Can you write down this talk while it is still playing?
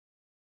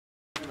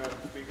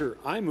Speaker,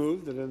 I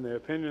move that in the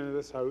opinion of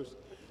this House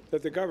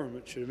that the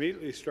government should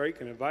immediately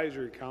strike an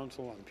advisory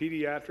council on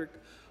pediatric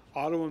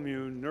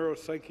autoimmune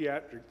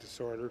neuropsychiatric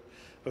disorder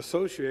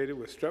associated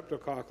with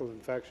streptococcal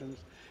infections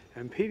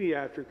and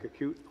pediatric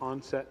acute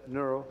onset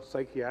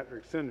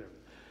neuropsychiatric syndrome,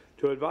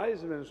 to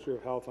advise the Ministry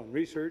of Health on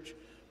research,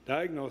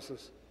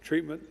 diagnosis,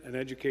 treatment and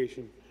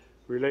education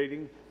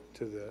relating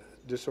to the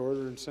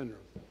disorder and syndrome.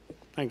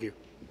 Thank you.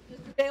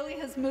 Mr. Bailey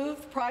has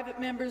moved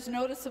private member's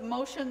notice of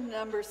motion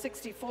number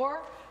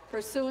 64.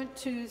 Pursuant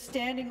to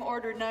Standing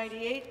Order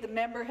 98, the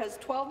member has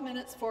 12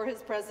 minutes for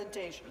his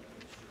presentation.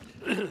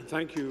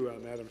 Thank you,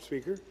 Madam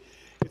Speaker.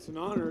 It's an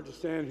honour to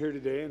stand here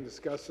today and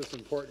discuss this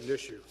important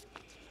issue.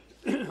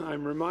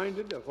 I'm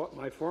reminded of what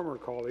my former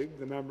colleague,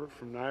 the member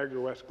from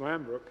Niagara West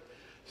Glanbrook,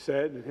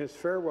 said in his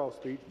farewell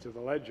speech to the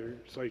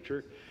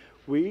Legislature.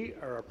 We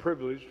are a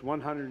privileged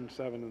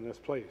 107 in this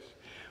place.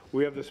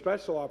 We have the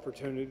special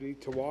opportunity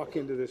to walk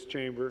into this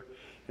chamber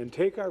and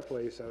take our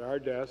place at our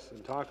desks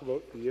and talk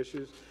about the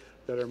issues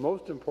that are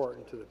most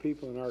important to the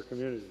people in our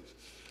communities.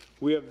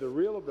 We have the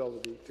real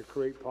ability to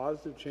create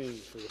positive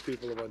change for the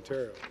people of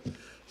Ontario.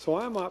 So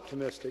I'm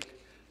optimistic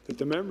that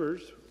the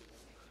members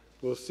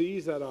will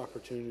seize that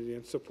opportunity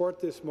and support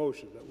this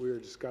motion that we are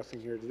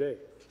discussing here today.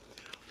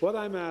 What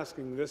I'm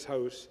asking this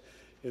House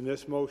in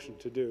this motion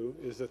to do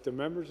is that the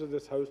members of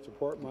this House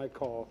support my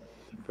call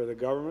for the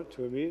government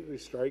to immediately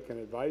strike an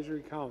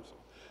advisory council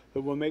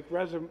that will make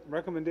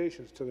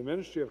recommendations to the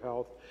Ministry of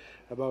Health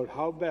about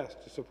how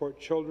best to support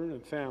children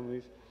and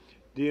families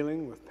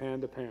dealing with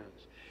PANDAS.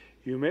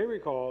 You may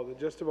recall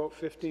that just about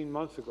 15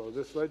 months ago,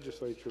 this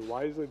Legislature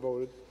wisely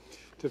voted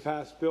to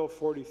pass Bill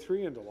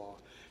 43 into law,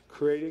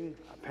 creating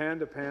a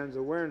PANDAS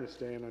Awareness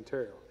Day in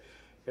Ontario.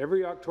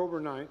 Every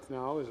October 9th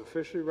now is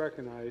officially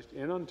recognized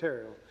in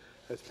Ontario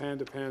as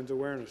PANDAS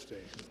Awareness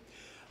Day.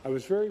 I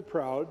was very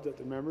proud that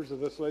the members of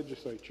this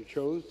Legislature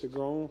chose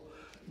to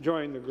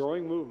join the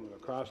growing movement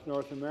across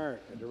North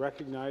America to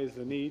recognize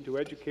the need to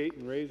educate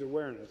and raise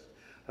awareness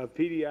of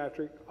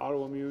pediatric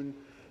autoimmune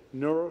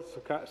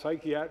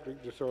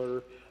neuropsychiatric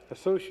disorder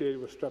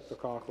associated with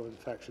streptococcal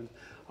infection,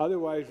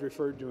 otherwise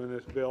referred to in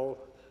this bill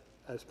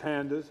as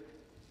PANDAS,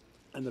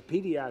 and the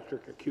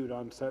pediatric acute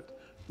onset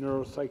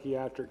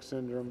neuropsychiatric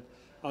syndrome,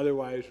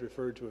 otherwise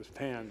referred to as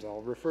PANS.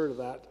 I'll refer to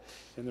that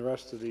in the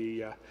rest of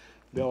the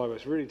bill. I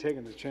was really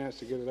taking the chance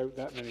to get it out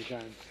that many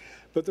times.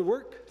 But the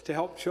work to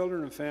help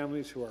children and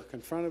families who are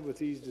confronted with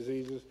these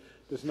diseases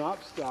does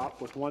not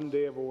stop with one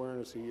day of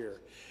awareness a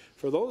year.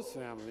 For those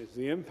families,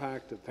 the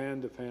impact of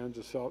PANDAS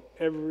is felt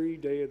every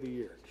day of the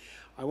year.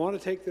 I want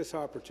to take this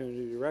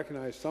opportunity to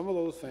recognize some of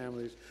those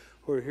families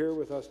who are here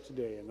with us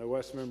today in the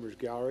West Members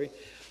Gallery.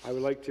 I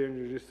would like to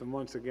introduce them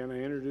once again. I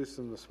introduced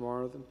them this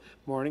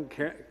morning.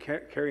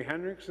 Carrie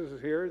Hendricks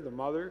is here, the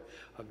mother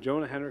of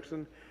Jonah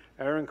Hendrickson,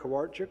 Aaron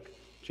Kawarchuk,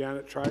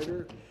 Janet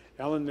Trider,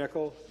 Ellen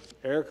Nickel,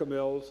 Erica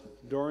Mills,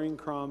 Doreen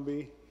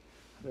Crombie,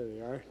 there they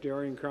are,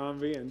 Doreen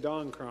Crombie and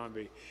Dawn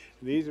Crombie.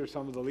 And these are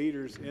some of the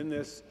leaders in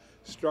this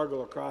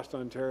struggle across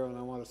Ontario, and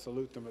I want to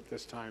salute them at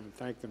this time and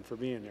thank them for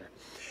being here.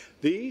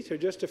 These are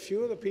just a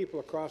few of the people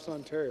across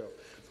Ontario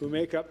who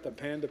make up the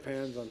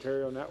PANDAS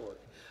Ontario network.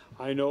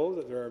 I know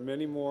that there are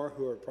many more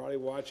who are probably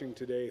watching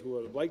today who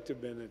would have liked to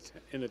have been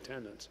in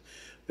attendance.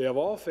 They have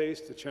all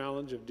faced the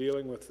challenge of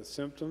dealing with the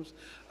symptoms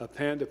of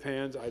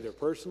PANDAS either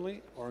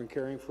personally or in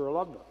caring for a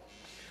loved one.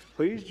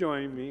 Please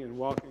join me in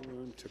welcoming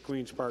them to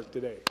Queen's Park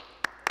today.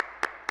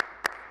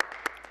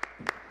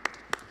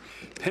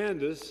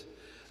 PANDAS,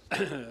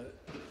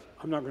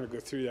 I'm not going to go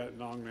through that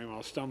long name,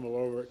 I'll stumble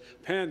over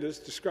it. PANDAS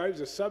describes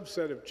a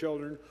subset of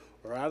children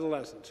or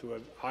adolescents who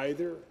have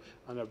either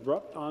an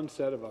abrupt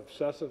onset of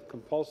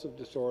obsessive-compulsive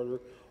disorder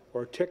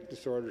or tic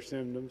disorder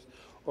symptoms,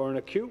 or an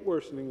acute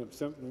worsening of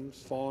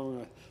symptoms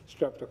following a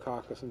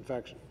streptococcus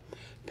infection.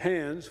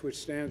 PANS, which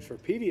stands for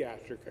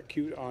Pediatric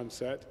Acute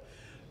Onset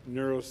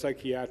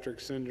Neuropsychiatric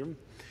Syndrome,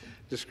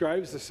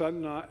 describes the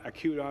sudden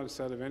acute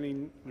onset of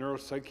any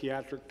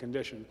neuropsychiatric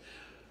condition.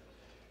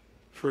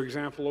 For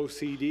example,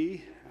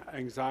 OCD,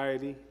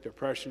 anxiety,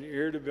 depression,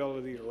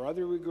 irritability, or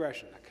other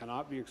regression that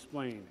cannot be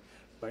explained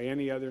by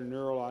any other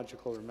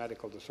neurological or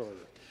medical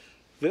disorder.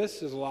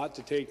 This is a lot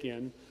to take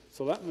in,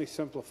 so let me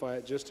simplify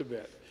it just a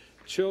bit.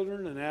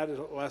 Children and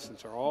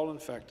adolescents are all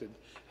infected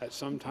at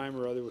some time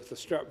or other with the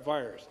strep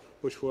virus,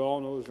 which we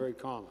all know is very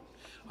common.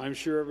 I'm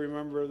sure every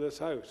member of this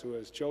House who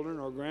has children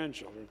or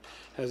grandchildren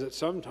has at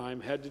some time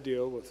had to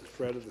deal with the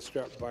spread of the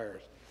strep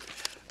virus.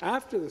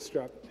 After the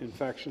strep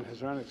infection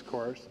has run its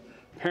course,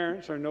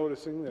 parents are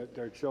noticing that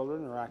their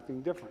children are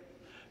acting different.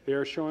 They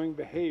are showing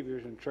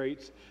behaviors and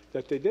traits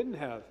that they didn't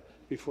have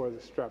before the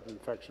strep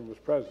infection was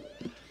present.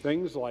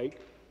 Things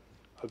like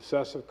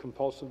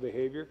obsessive-compulsive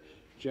behavior,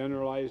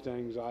 generalized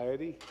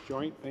anxiety,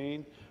 joint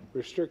pain,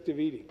 restrictive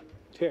eating,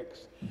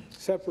 tics,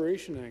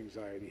 separation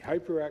anxiety,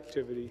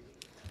 hyperactivity,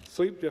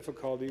 sleep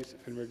difficulties,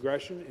 and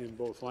regression in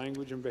both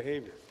language and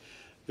behavior.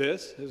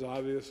 This is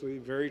obviously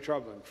very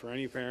troubling for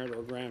any parent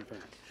or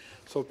grandparent.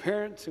 So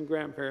parents and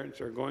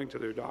grandparents are going to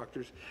their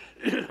doctors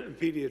and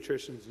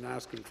pediatricians and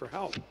asking for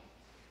help.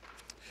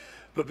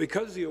 But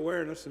because the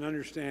awareness and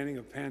understanding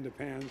of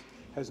PANDAS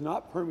has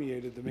not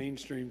permeated the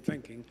mainstream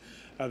thinking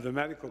of the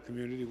medical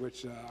community,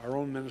 which our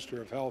own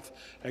Minister of Health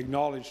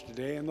acknowledged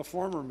today, and the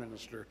former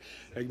minister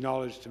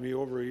acknowledged to me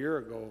over a year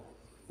ago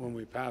when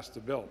we passed the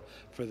bill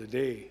for the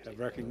Day of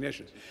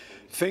Recognition.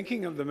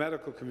 Thinking of the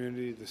medical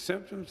community, the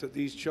symptoms that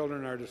these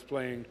children are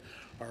displaying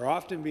are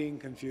often being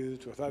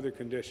confused with other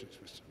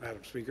conditions,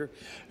 Madam Speaker.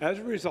 As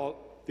a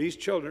result, these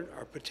children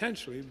are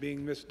potentially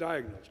being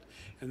misdiagnosed,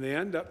 and they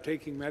end up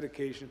taking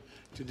medication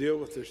to deal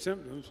with their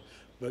symptoms,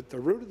 but the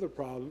root of the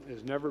problem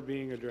is never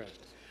being addressed.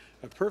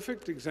 A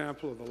perfect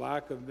example of the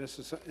lack of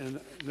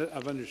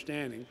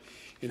understanding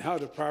in how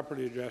to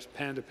properly address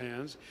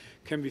PANDAS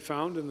can be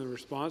found in the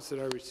response that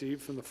I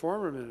received from the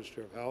former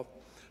Minister of Health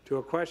to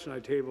a question I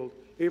tabled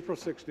April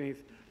 16,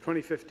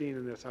 2015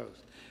 in this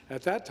House.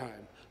 At that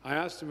time, I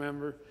asked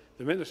the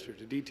Minister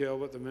to detail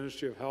what the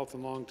Ministry of Health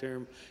and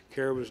Long-Term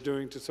Care was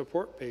doing to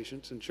support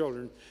patients and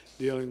children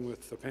dealing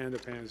with the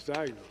PANDAS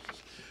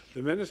diagnosis.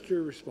 The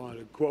Minister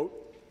responded,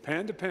 quote,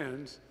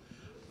 "PANDAS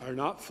are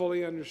not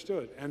fully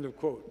understood," end of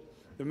quote.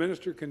 The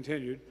Minister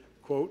continued,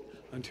 quote,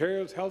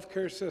 "Ontario's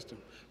healthcare system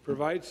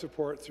provides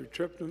support through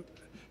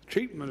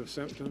treatment of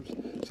symptoms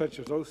such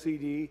as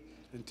OCD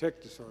and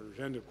tic disorders,"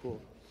 end of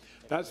quote.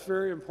 That's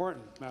very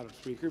important, Madam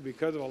Speaker,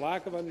 because of a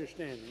lack of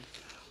understanding,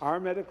 our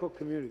medical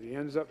community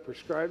ends up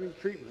prescribing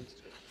treatments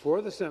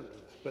for the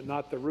symptoms, but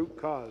not the root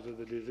cause of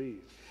the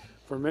disease.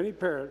 For many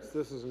parents,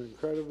 this is an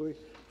incredibly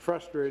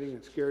frustrating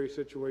and scary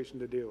situation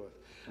to deal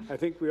with. I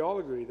think we all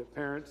agree that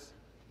parents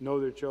know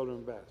their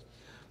children best.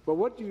 But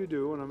what do you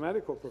do when a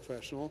medical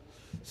professional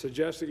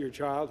suggests that your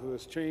child, who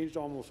has changed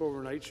almost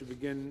overnight, should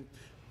begin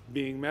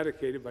being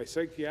medicated by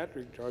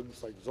psychiatric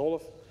drugs like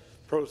Zoloft,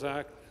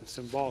 Prozac, and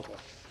Cymbalta?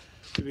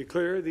 To be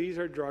clear, these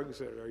are drugs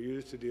that are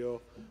used to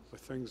deal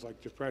with things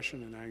like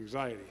depression and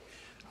anxiety.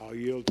 I'll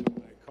yield to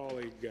my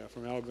colleague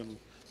from Elgin,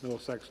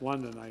 Middlesex,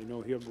 London. I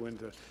know he'll go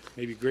into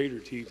maybe greater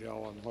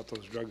detail on what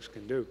those drugs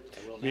can do,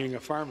 being a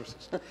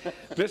pharmacist.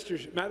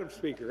 Madam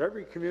Speaker,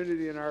 every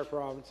community in our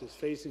province is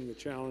facing the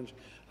challenge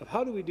of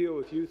how do we deal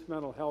with youth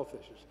mental health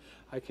issues.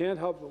 I can't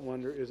help but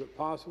wonder, is it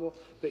possible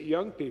that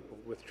young people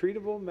with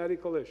treatable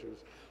medical issues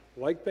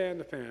like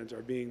PANDAS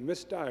are being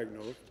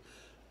misdiagnosed,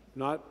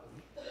 not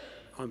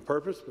on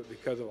purpose, but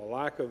because of a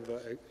lack of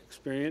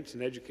experience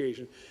and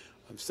education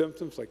of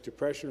symptoms like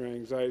depression or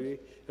anxiety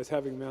as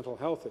having mental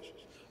health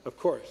issues? Of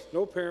course,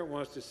 no parent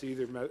wants to see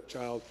their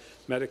child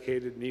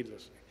medicated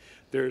needlessly.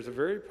 There is a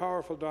very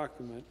powerful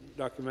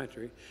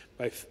documentary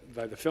by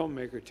the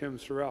filmmaker Tim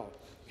Sorrell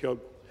called,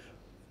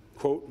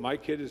 quote, "My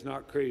Kid is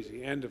Not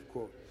Crazy," end of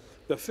quote.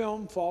 The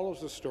film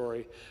follows the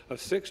story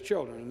of 6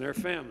 children and their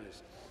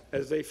families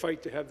as they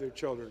fight to have their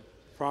children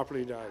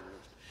properly diagnosed.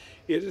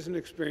 It is an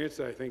experience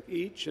that I think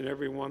each and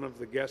every one of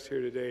the guests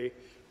here today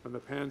on the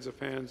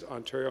PANDAS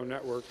Ontario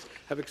Network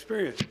have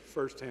experienced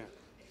firsthand.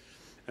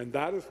 And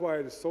that is why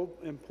it is so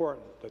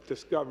important that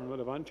this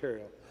government of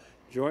Ontario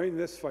join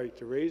this fight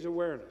to raise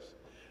awareness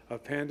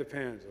of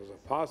PANDAS as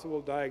a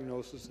possible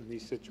diagnosis in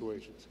these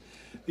situations.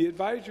 The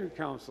Advisory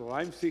Council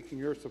I'm seeking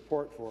your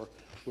support for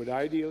would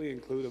ideally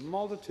include a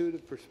multitude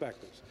of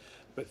perspectives,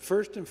 but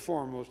first and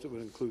foremost it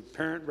would include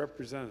parent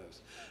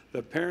representatives.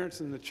 The parents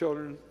and the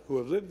children who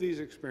have lived these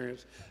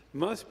experiences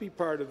must be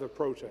part of the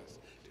process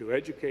to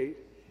educate,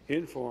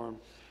 inform,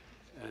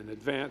 and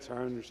advance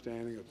our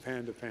understanding of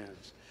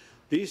PANDAS.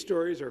 These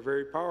stories are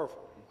very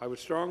powerful. I would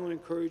strongly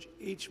encourage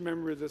each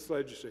member of this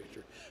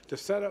legislature to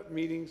set up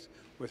meetings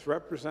with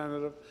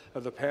representatives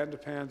of the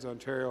PANDAS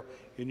Ontario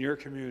in your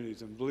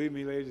communities. And believe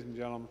me, ladies and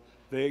gentlemen,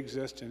 they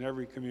exist in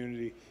every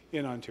community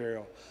in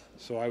Ontario.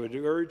 So I would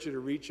urge you to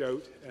reach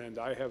out, and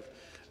I have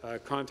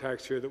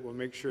contacts here that will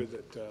make sure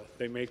that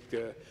they make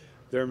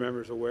their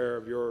members aware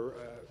of your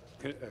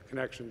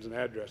connections and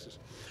addresses.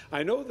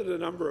 I know that a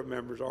number of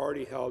members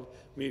already held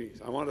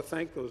meetings. I want to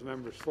thank those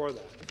members for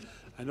that.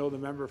 I know the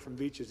member from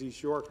Beaches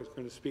East York is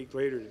going to speak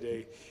later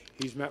today.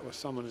 He's met with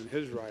someone in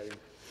his riding.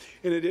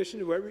 In addition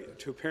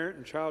to parent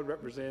and child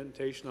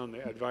representation on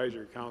the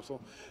Advisory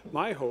Council,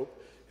 my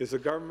hope is the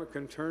government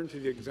can turn to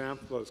the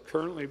example that's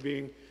currently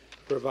being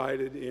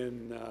provided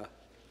in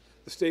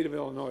the state of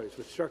Illinois,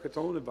 which struck its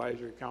own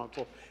Advisory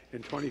Council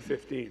in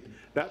 2015.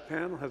 That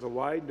panel has a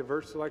wide and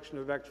diverse selection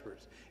of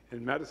experts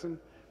in medicine,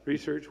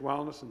 research,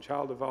 wellness, and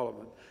child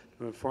development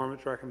to inform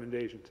its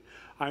recommendations.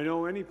 I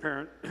know any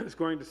parent is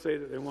going to say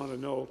that they want to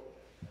know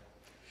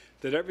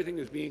that everything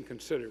is being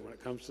considered when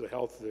it comes to the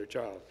health of their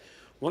child.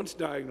 Once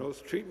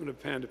diagnosed, treatment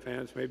of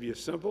PANDAS may be as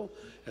simple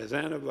as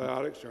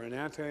antibiotics or an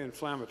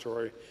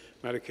anti-inflammatory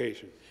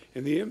medication,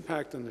 and the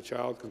impact on the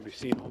child can be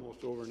seen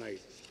almost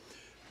overnight.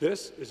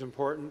 This is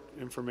important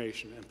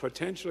information and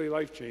potentially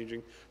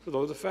life-changing for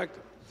those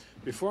affected.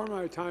 Before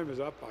my time is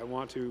up, I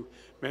want to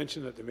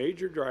mention that the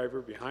major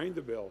driver behind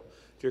the bill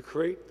to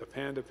create the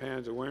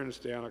PANDAS Awareness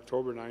Day on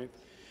October 9th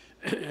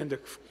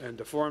and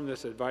to form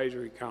this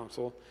Advisory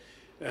Council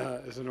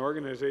is an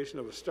organization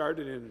that was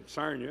started in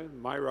Sarnia,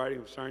 my riding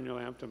of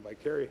Sarnia-Lambton, by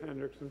Carrie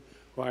Hendrickson,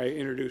 who I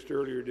introduced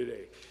earlier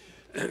today.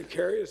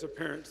 Carrie, as a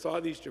parent, saw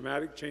these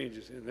dramatic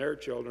changes in their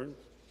children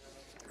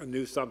and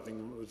knew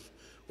something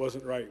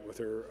wasn't right with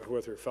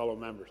her fellow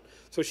members.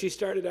 So she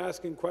started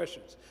asking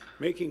questions,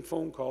 making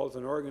phone calls,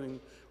 and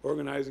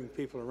organizing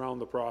people around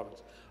the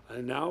province.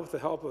 And now, with the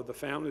help of the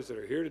families that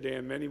are here today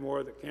and many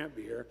more that can't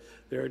be here,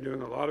 they are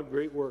doing a lot of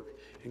great work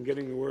in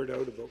getting the word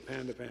out about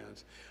Panda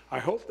Pans. I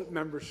hope that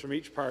members from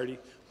each party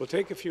will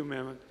take a few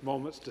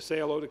moments to say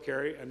hello to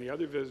Carrie and the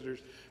other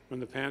visitors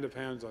from the Panda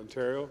Pans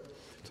Ontario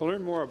to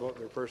learn more about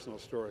their personal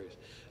stories.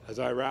 As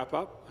I wrap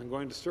up, I'm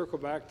going to circle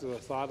back to the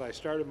thought I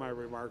started my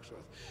remarks with.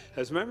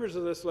 As members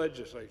of this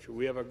legislature,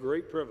 we have a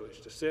great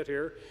privilege to sit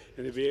here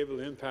and to be able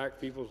to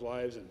impact people's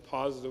lives in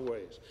positive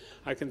ways.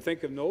 I can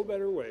think of no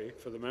better way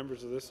for the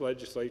members of this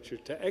legislature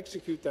to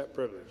execute that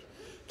privilege,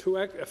 to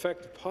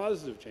effect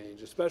positive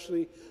change,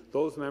 especially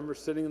those members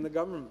sitting in the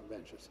government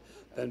benches,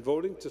 than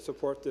voting to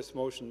support this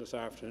motion this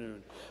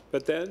afternoon.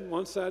 But then,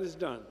 once that is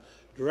done,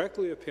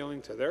 directly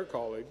appealing to their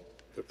colleagues,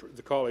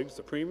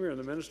 the Premier and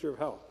the Minister of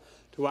Health,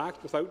 to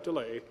act without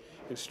delay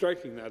in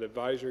striking that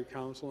advisory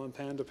council on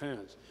Panda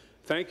Pans.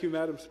 Thank you,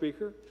 Madam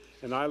Speaker,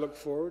 and I look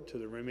forward to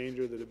the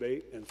remainder of the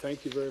debate, and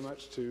thank you very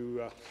much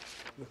to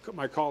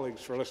my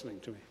colleagues for listening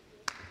to me.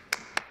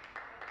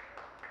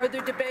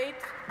 Further debate,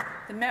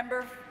 the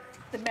member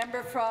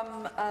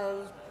from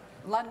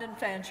London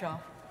Fanshawe.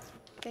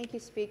 Thank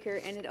you, Speaker.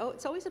 And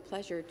it's always a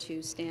pleasure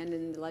to stand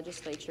in the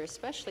legislature,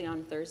 especially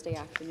on Thursday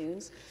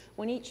afternoons,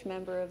 when each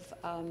member of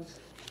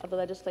the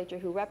legislature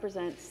who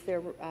represents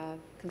their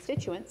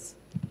constituents.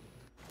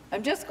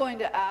 I'm just going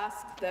to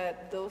ask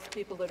that those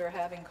people that are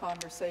having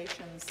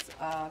conversations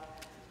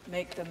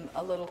make them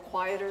a little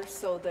quieter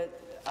so that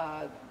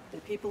the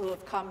people who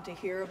have come to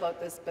hear about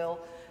this bill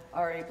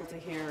are able to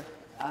hear.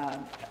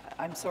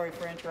 I'm sorry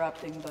for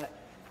interrupting, but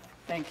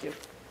thank you.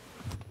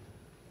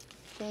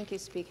 Thank you,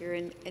 Speaker.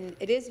 And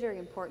it is very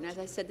important. As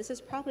I said, this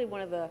is probably one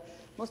of the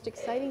most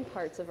exciting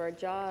parts of our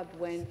job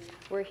when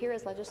we're here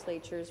as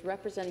legislators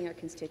representing our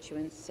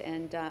constituents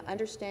and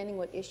understanding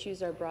what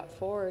issues are brought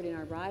forward in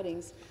our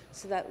ridings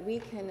so that we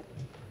can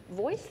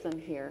voice them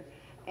here.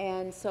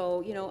 And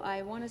so,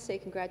 I want to say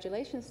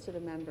congratulations to the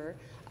member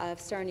of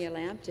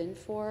Sarnia-Lambton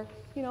for,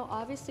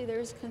 obviously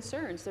there's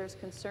concerns. There's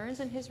concerns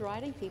in his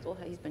riding.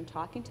 He's been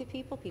talking to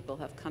people. People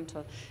have come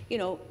to,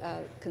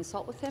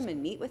 consult with him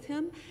and meet with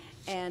him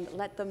and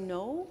let them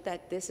know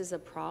that this is a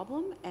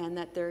problem and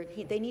that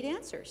they need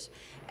answers.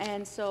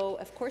 And so,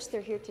 of course,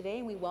 they're here today,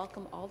 and we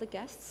welcome all the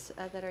guests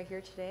that are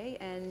here today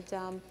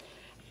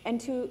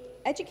and to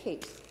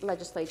educate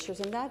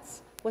legislatures, and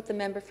that's what the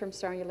member from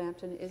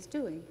Sarnia-Lambton is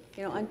doing.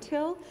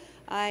 Until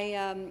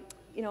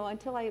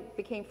I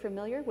became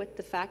familiar with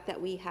the fact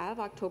that we have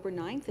October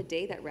 9th, a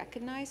day that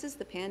recognizes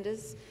the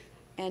Pandas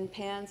and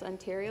Pans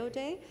Ontario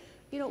Day,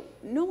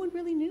 no one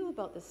really knew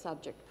about the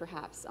subject,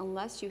 perhaps,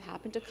 unless you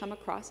happen to come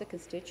across a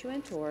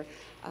constituent or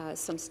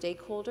some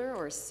stakeholder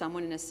or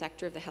someone in a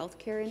sector of the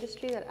healthcare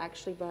industry that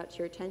actually brought it to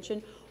your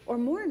attention, or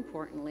more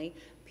importantly,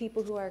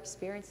 people who are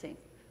experiencing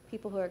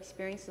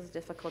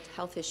difficult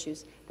health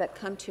issues that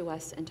come to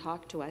us and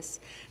talk to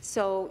us.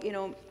 So,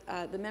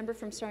 the member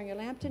from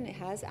Sarnia-Lambton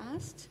has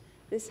asked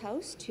this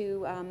House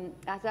to,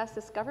 has asked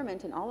this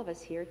government and all of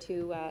us here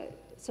to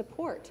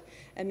support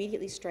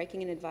immediately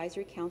striking an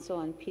advisory council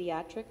on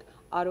pediatric,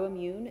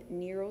 autoimmune,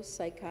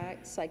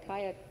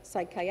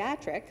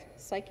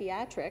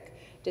 psychiatric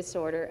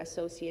disorder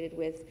associated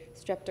with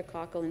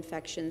streptococcal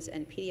infections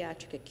and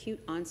pediatric acute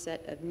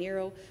onset of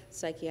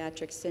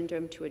neuropsychiatric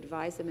syndrome to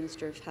advise the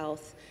Minister of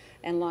Health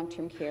and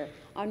Long-Term Care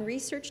on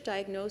research,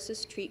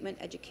 diagnosis, treatment,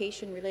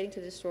 education relating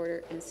to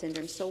disorder and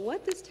syndrome. So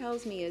what this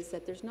tells me is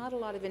that there's not a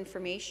lot of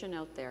information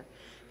out there,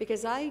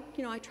 because I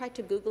tried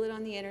to Google it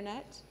on the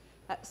internet.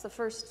 That's the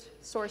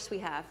first source we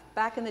have.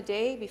 Back in the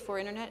day, before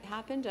internet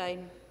happened, I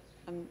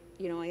am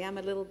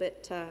a little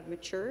bit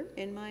mature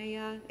in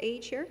my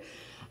age here.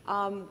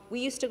 We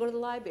used to go to the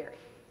library.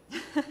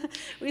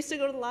 We used to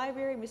go to the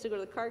library, we used to go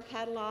to the card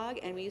catalog,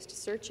 and we used to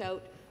search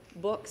out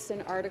books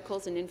and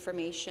articles and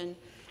information.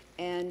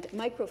 And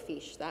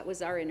microfiche, that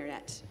was our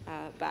internet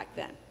back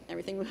then.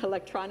 Everything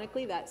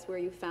electronically, that's where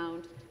you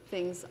found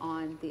things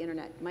on the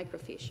internet,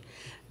 microfiche.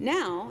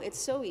 Now, it's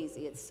so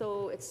easy.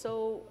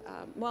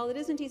 Well, it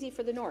isn't easy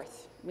for the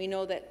North. We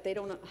know that they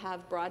don't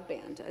have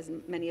broadband, as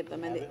many of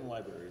them. Have it in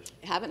libraries.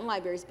 Have it in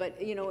libraries,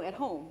 but, at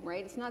home,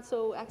 right? It's not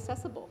so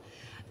accessible.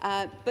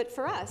 But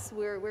for us,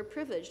 we're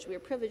privileged. We're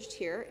privileged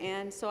here.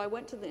 And so I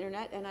went to the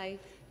internet and I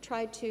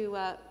tried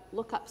to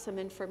look up some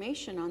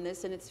information on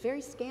this, and it's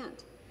very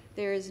scant.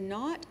 There is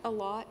not a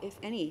lot, if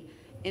any,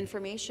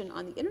 information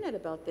on the internet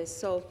about this.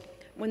 So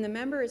when the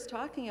member is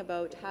talking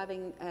about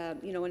having,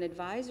 an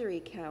advisory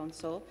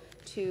council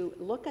to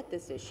look at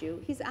this issue,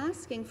 he's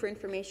asking for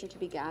information to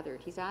be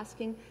gathered. He's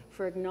asking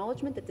for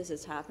acknowledgement that this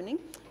is happening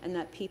and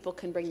that people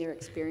can bring their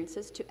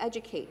experiences to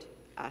educate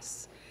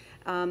us.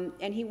 And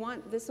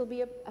this will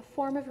be a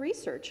form of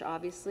research,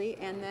 obviously,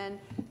 and then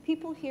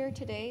people here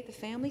today, the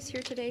families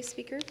here today,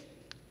 Speaker,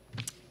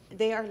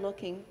 they are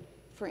looking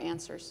for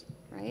answers,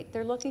 right?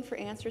 They're looking for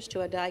answers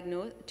to a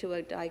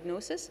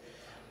diagnosis,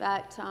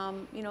 that,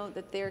 you know,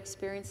 that they're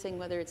experiencing,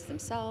 whether it's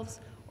themselves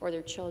or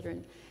their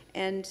children.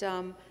 And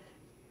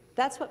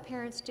that's what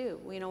parents do.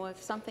 You know,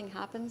 if something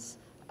happens,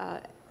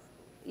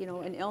 you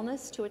know, an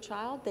illness to a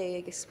child, they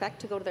expect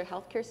to go to their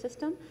healthcare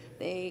system,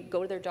 they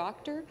go to their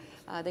doctor,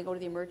 they go to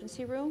the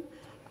emergency room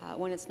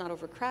when it's not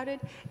overcrowded,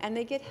 and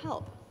they get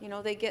help. You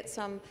know, they get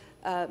some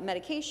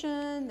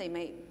medication, they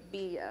may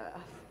be,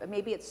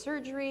 maybe it's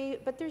surgery,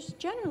 but there's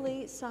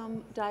generally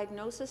some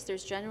diagnosis,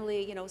 there's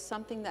generally, you know,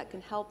 something that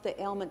can help the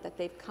ailment that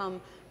they've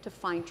come to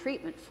find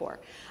treatment for.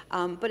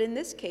 But in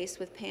this case,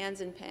 with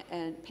PANDAS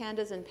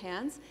and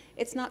PANS,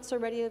 it's not so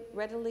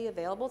readily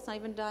available. It's not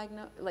even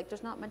like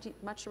there's not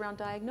much around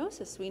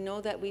diagnosis. We know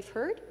that we've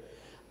heard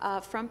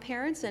from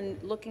parents,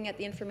 and looking at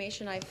the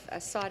information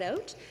I've sought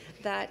out,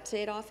 that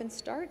it often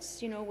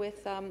starts, you know,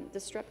 with the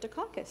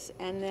streptococcus,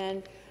 and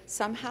then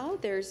somehow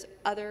there's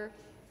other,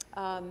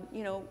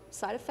 you know,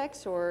 side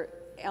effects or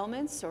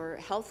ailments or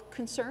health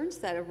concerns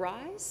that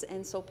arise,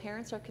 and so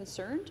parents are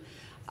concerned.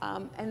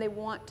 And they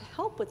want to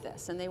help with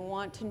this, and they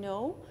want to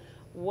know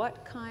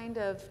what kind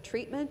of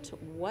treatment,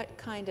 what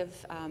kind of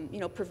you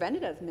know,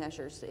 preventative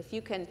measures. If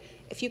you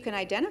can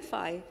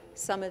identify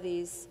some of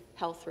these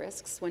health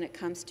risks when it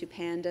comes to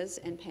PANDAS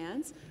and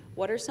PANS,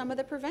 what are some of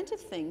the preventive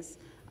things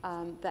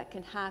that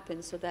can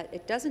happen so that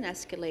it doesn't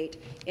escalate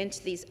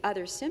into these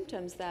other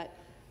symptoms that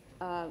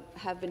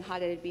have been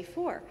highlighted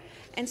before?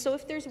 And so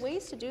if there's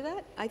ways to do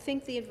that, I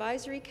think the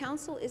Advisory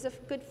Council is a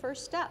good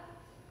first step.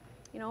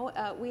 You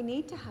know, we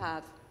need to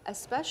have,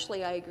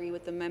 especially I agree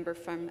with the member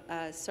from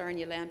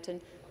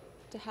Sarnia-Lambton,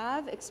 to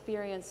have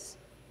experienced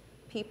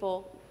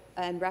people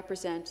and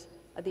represent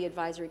the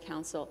Advisory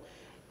Council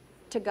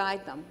to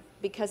guide them,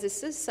 because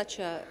this is such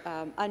a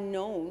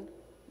unknown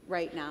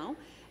right now,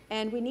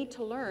 and we need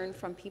to learn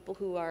from people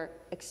who are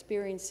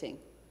experiencing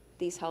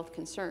these health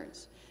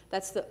concerns.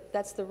 That's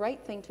the right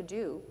thing to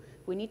do.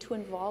 We need to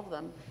involve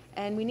them,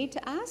 and we need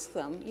to ask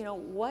them, you know,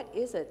 what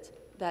is it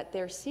that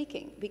they're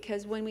seeking?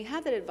 Because when we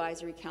have that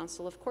Advisory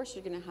Council, of course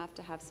you're going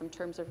to have some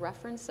terms of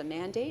reference, a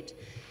mandate,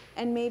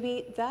 and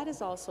maybe that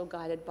is also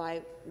guided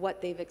by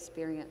what they've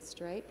experienced,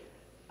 right?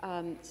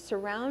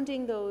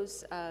 Surrounding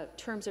those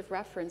terms of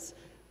reference,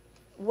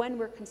 when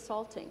we're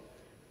consulting,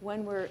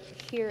 when we're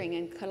hearing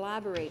and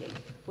collaborating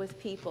with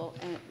people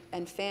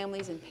and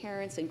families and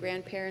parents and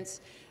grandparents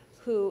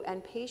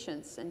and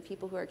patients and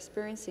people who are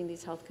experiencing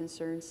these health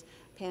concerns,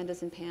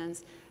 PANDAS and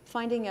PANS,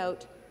 finding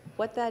out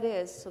what that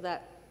is so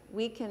that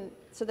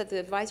the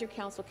Advisory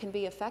Council can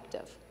be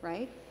effective,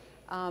 right?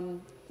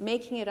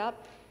 Making it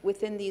up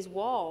within these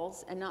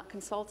walls and not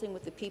consulting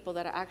with the people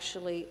that are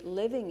actually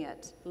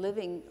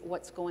living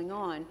what's going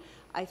on,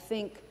 I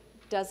think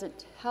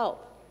doesn't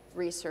help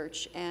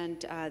research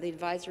and the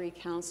Advisory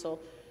Council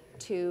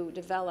to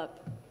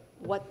develop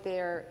what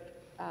their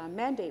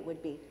mandate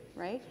would be,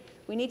 right?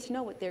 We need to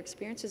know what their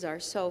experiences are.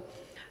 So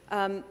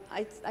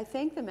I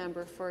thank the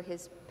member for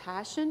his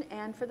passion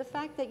and for the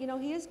fact that, you know,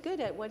 he is good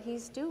at what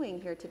he's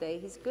doing here today.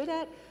 He's good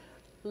at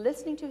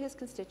listening to his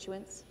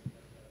constituents.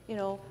 You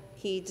know,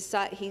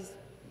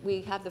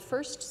 we have the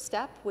first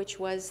step, which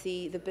was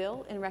the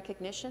bill in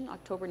recognition,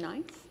 October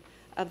 9th,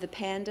 of the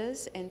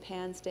PANDAS and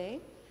PANS Day,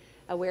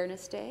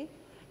 Awareness Day.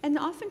 And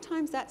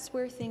oftentimes that's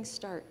where things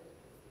start.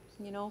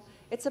 You know,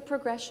 it's a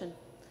progression.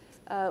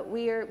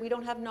 We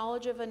don't have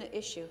knowledge of an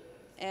issue,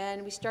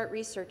 and we start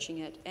researching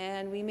it,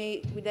 and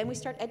then we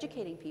start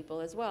educating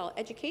people as well.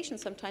 Education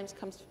sometimes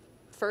comes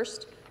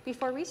first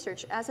before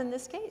research, as in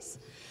this case.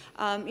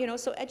 You know,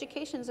 so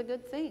education is a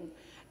good thing.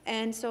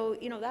 And so,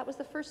 you know, that was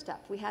the first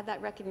step. We had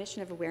that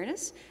recognition of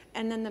awareness,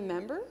 and then the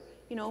member,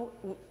 you know,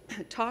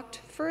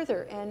 talked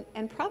further,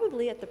 and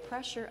probably at the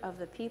pressure of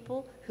the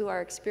people who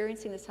are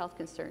experiencing this health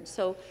concern.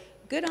 So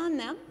good on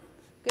them.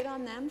 Good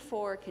on them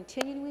for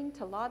continuing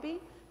to lobby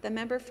the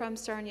member from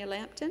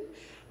Sarnia-Lambton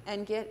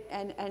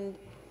and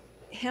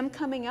him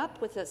coming up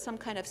with some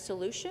kind of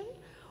solution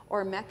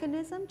or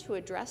mechanism to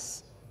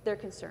address their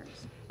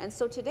concerns. And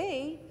so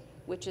today,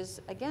 which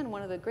is, again,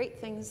 one of the great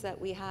things that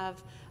we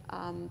have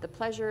the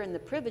pleasure and the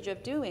privilege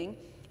of doing,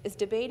 is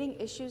debating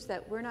issues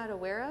that we're not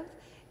aware of,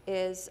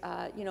 is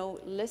you know,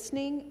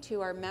 listening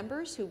to our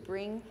members who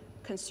bring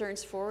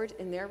concerns forward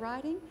in their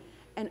riding,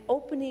 and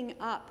opening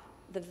up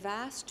the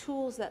vast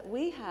tools that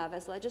we have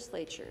as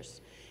legislatures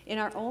in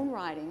our own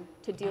riding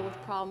to deal with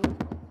problems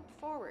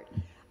forward.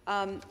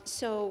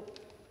 So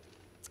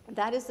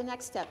that is the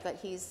next step that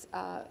he's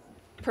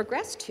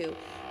progressed to.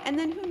 And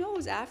then who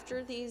knows,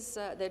 after these,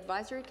 the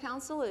Advisory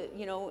Council,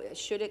 you know,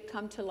 should it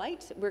come to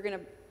light,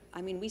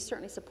 we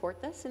certainly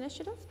support this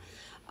initiative.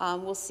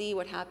 We'll see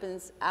what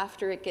happens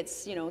after it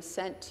gets, you know,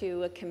 sent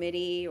to a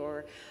committee,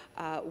 or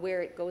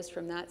where it goes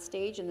from that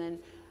stage. And then,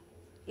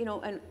 you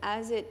know, and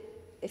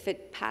if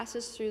it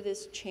passes through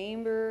this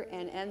chamber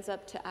and ends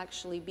up to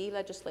actually be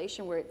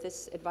legislation where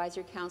this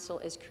Advisory Council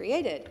is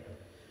created,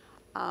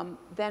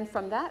 then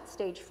from that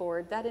stage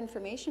forward, that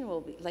information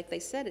will be, like they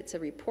said, it's a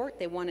report.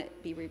 They want it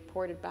to be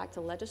reported back to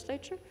the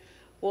Legislature.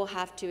 We'll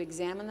have to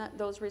examine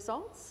those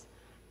results.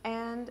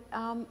 And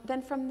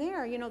then from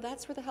there, you know,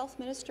 that's where the Health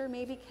Minister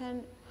maybe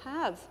can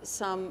have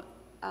some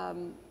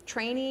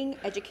training,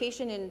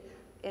 education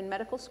in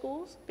medical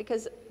schools,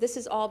 because this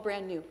is all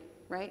brand new,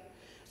 right?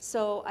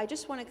 So I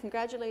just want to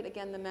congratulate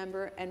again the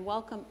member and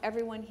welcome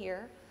everyone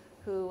here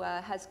who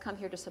has come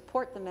here to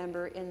support the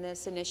member in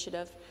this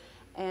initiative.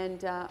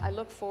 And I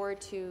look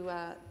forward to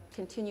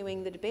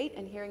continuing the debate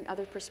and hearing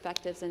other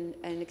perspectives and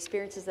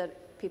experiences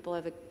that people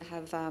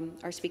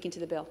are speaking to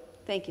the bill.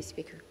 Thank you,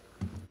 Speaker.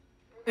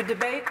 To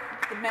debate,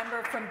 the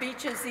member from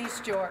Beaches,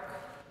 East York.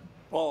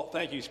 Well,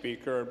 thank you,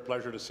 Speaker.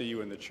 Pleasure to see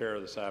you in the chair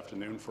this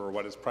afternoon for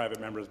what is private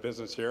members'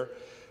 business here.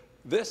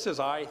 This is,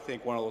 I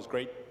think, one of those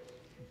great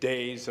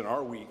days in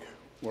our week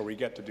where we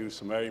get to do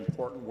some very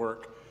important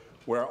work,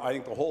 where I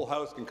think the whole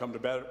House can come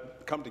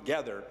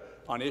together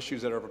on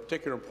issues that are of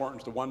particular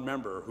importance to one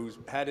member who's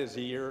had his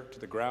ear to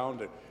the ground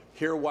to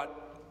hear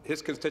what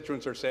his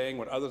constituents are saying,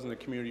 what others in the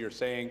community are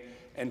saying,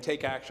 and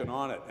take action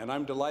on it. And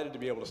I'm delighted to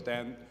be able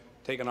to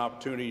take an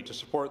opportunity to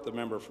support the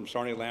member from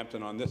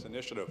Sarnia-Lambton on this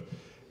initiative.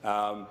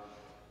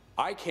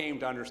 I came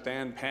to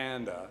understand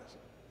PANDAS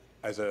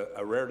as a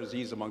rare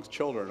disease amongst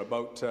children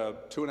about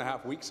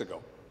 2.5 weeks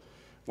ago,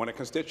 when a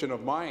constituent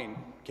of mine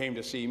came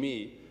to see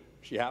me.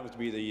 She happens to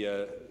be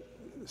the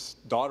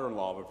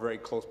daughter-in-law of a very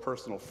close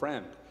personal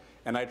friend.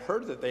 And I'd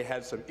heard that they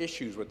had some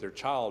issues with their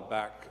child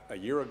back a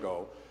year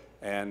ago,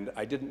 and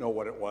I didn't know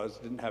what it was,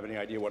 didn't have any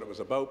idea what it was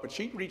about, but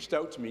she reached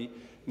out to me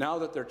now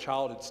that their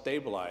child had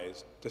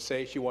stabilized to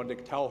say she wanted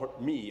to tell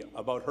me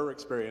about her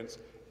experience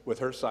with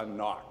her son,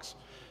 Knox.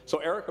 So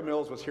Erica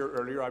Mills was here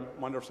earlier. I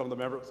wonder if some of the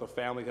members of the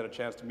family had a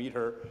chance to meet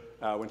her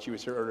when she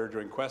was here earlier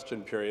during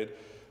question period.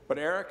 But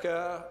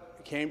Erica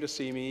came to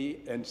see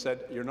me and said,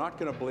 "You're not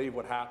going to believe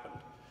what happened."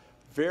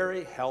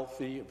 Very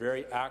healthy,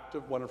 very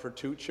active, one of her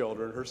 2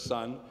 children, her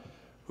son,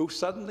 who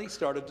suddenly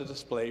started to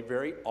display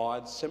very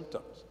odd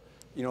symptoms.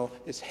 You know,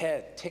 his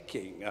head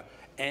ticking,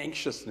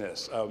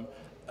 anxiousness.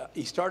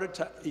 He started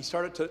to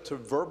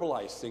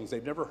verbalize things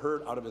they've never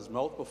heard out of his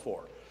mouth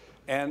before.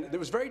 And it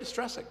was very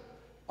distressing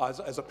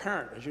as a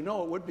parent, as you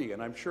know it would be.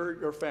 And I'm sure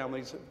your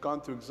families have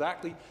gone through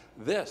exactly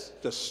this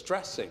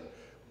distressing,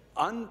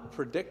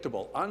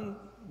 unpredictable,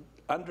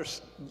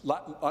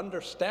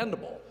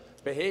 understandable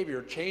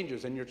behavior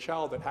changes in your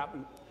child that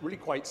happened really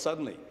quite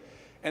suddenly.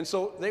 And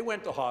so they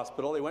went to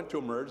hospital, they went to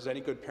emerge, as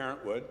any good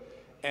parent would,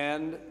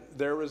 and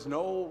there was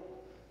no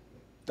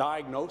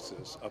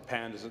diagnosis of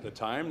PANDAS at the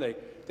time.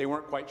 They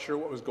weren't quite sure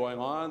what was going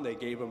on. They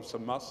gave him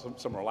some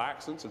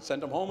relaxants and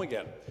sent him home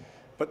again.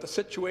 But the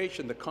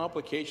situation, the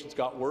complications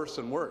got worse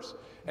and worse.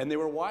 And they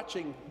were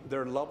watching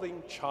their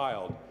loving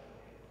child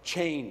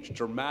change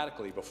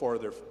dramatically before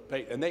their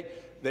face. And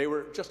they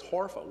were just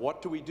horrified.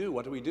 What do we do?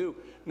 What do we do?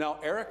 Now,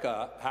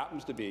 Erica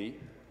happens to be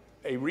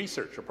a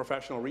researcher,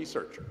 professional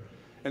researcher.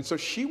 And so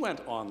she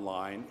went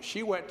online,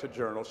 she went to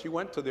journals, she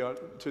went to the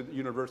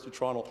University of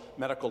Toronto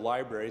Medical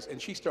Libraries, and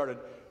she started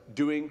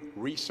doing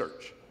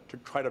research to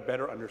try to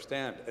better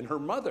understand. And her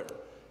mother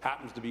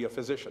happens to be a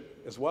physician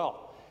as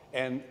well.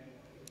 And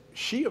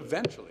she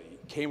eventually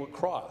came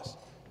across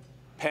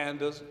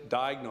PANDAS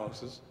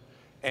diagnosis,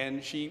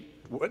 and she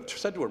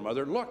said to her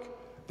mother, "Look,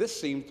 this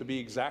seems to be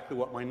exactly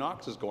what my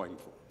Knox is going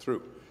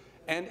through."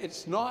 And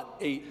it's not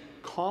a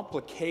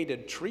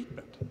complicated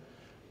treatment.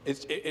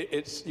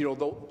 It's you know,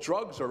 the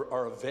drugs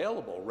are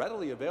available,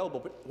 readily available,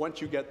 but once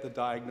you get the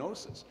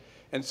diagnosis.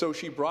 And so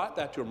she brought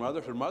that to her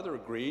mother. Her mother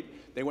agreed.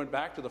 They went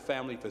back to the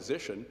family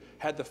physician,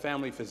 had the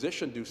family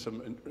physician do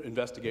some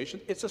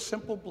investigation. It's a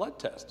simple blood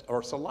test,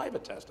 or saliva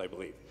test, I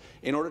believe,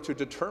 in order to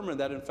determine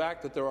that, in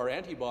fact, that there are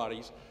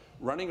antibodies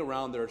running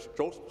around that are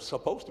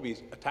supposed to be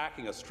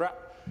attacking a strep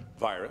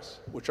virus,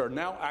 which are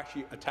now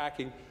actually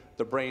attacking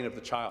the brain of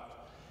the child.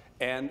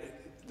 And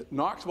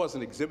Knox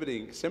wasn't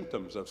exhibiting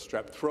symptoms of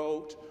strep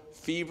throat,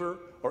 fever,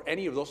 or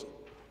any of those,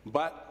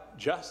 but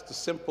just a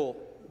simple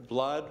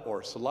blood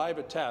or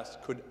saliva test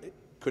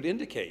could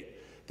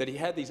indicate that he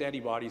had these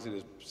antibodies in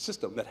his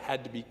system that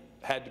had to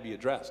be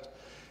addressed.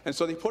 And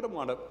so they put him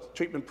on a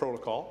treatment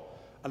protocol,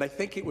 and I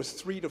think it was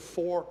 3 to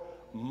 4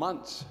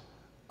 months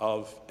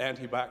of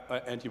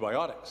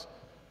antibiotics.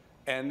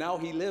 And now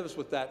he lives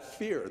with that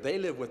fear. They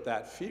live with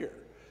that fear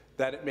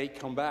that it may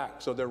come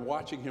back. So they're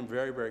watching him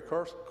very, very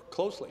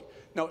closely.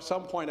 Now, at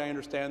some point, I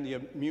understand the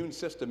immune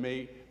system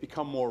may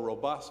become more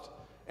robust,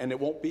 and it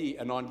won't be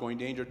an ongoing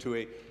danger to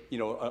a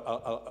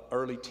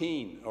early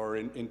teen or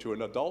into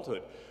an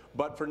adulthood.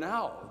 But for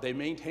now, they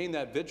maintain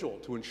that vigil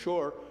to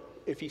ensure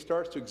if he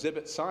starts to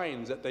exhibit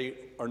signs that they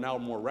are now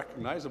more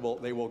recognizable,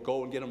 they will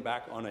go and get him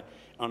back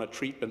on a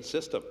treatment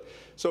system.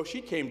 So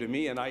she came to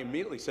me, and I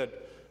immediately said,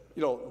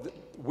 you know,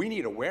 we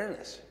need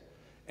awareness.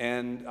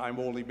 And I've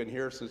only been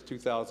here since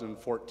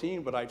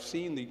 2014, but I've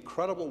seen the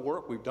incredible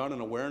work we've done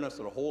in awareness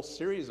of a whole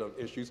series of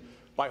issues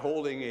by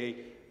holding a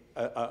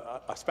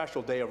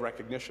special day of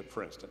recognition,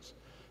 for instance.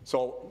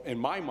 So in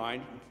my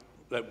mind,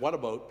 what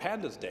about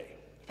PANDAS Day?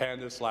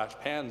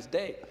 PANDAS/PANS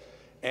Day.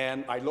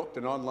 And I looked,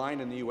 and online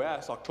in the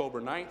U.S.,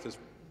 October 9th is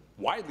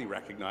widely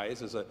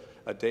recognized as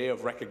a day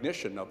of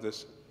recognition of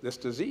this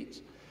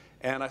disease.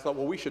 And I thought,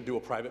 well, we should do a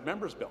private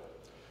member's bill.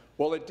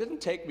 Well, it didn't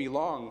take me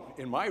long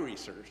in my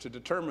research to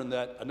determine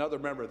that another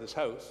member of this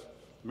House,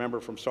 member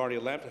from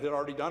Sarnia-Lambton, had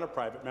already done a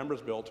private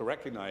member's bill to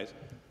recognize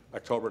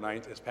October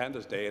 9th as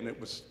PANDAS Day, and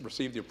it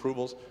received the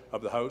approvals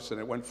of the House, and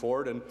it went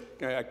forward, and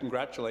I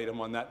congratulate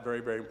him on that very,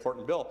 very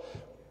important bill.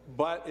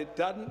 But it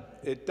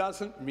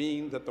doesn't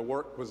mean that the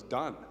work was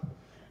done,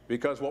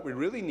 because what we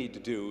really need to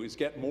do is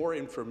get more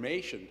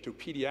information to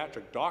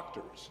pediatric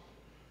doctors,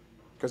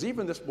 because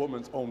even this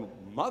woman's own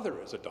mother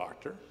is a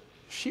doctor.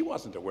 She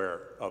wasn't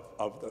aware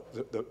of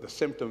the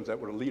symptoms that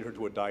would lead her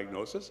to a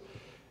diagnosis.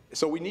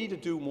 So we need to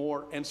do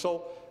more. And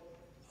so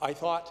I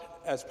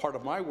thought, as part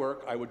of my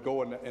work, I would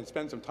go and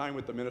spend some time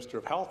with the Minister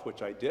of Health,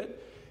 which I did,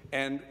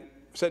 and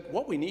said,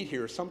 what we need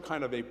here is some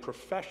kind of a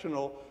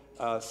professional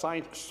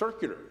science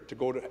circular to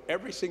go to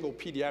every single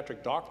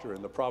pediatric doctor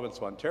in the province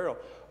of Ontario.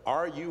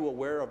 Are you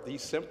aware of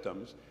these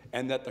symptoms,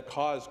 and that the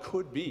cause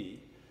could be,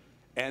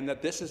 and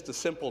that this is the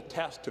simple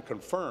test to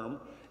confirm,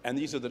 and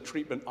these are the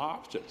treatment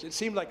options? It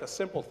seemed like a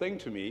simple thing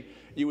to me.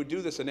 You would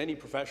do this in any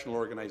professional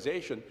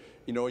organization.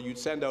 You know, you'd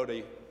send out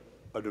an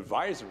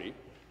advisory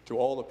to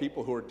all the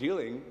people who are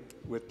dealing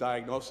with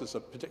diagnosis,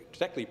 of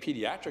particularly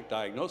pediatric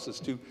diagnosis,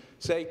 to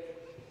say,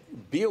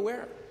 be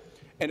aware.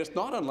 And it's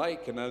not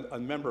unlike, and a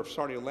member of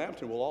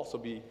Sarnia-Lambton will also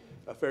be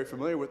very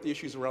familiar with the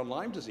issues around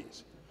Lyme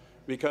disease.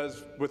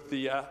 Because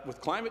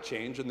with climate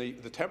change and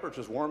the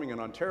temperatures warming in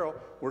Ontario,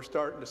 we're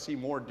starting to see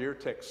more deer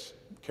ticks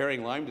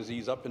carrying Lyme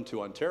disease up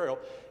into Ontario,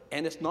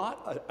 and it's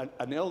not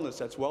an illness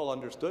that's well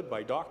understood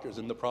by doctors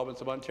in the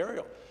province of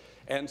Ontario.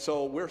 And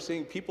so we're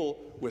seeing people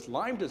with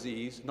Lyme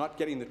disease not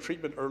getting the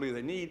treatment early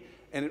they need,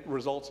 and it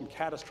results in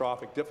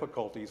catastrophic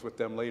difficulties with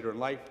them later in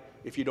life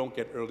if you don't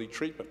get early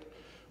treatment.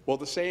 Well,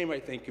 the same, I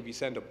think, could be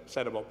said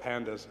about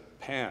PANDAS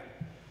PAN,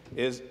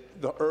 is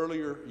the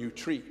earlier you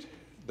treat,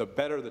 the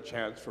better the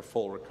chance for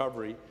full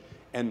recovery,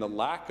 and the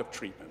lack of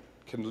treatment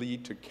can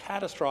lead to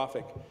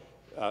catastrophic,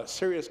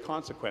 serious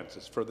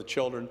consequences for the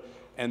children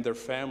and their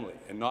family,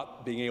 and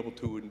not being able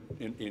to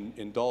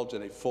indulge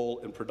in a full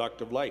and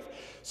productive life.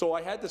 So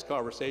I had this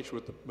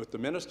conversation with the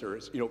minister.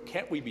 You know,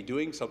 can't we be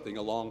doing something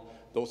along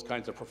those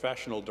kinds of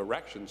professional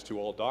directions to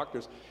all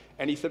doctors?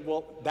 And he said,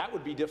 well, that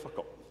would be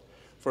difficult.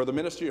 For the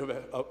Ministry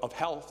of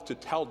Health to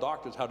tell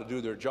doctors how to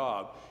do their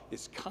job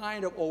is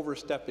kind of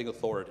overstepping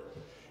authority,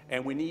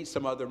 and we need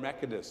some other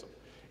mechanism.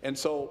 And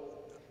so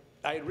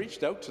I had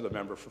reached out to the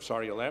member from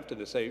Sarnia-Lambton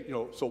to say, you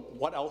know, so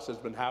what else has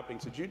been happening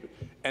since you?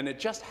 And it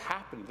just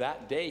happened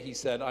that day. He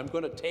said, I'm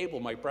going to table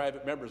my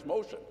private member's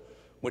motion,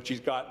 which he's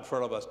got in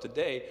front of us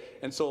today.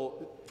 And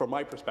so, from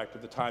my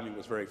perspective, the timing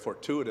was very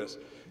fortuitous,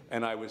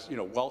 and I was, you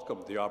know,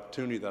 welcomed the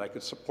opportunity that I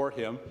could support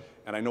him.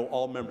 And I know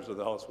all members of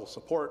the House will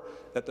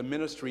support that the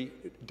ministry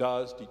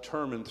does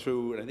determine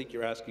through, and I think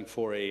you're asking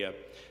for an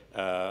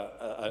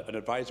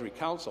advisory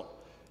council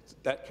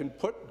that can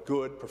put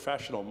good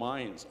professional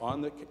minds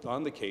on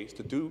the case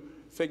to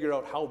figure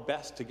out how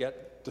best to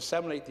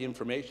disseminate the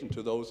information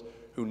to those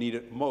who need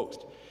it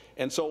most.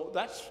 And so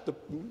that's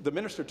the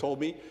minister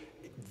told me,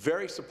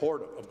 very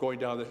supportive of going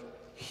down this.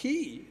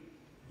 He,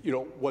 you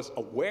know, was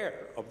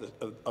aware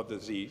of the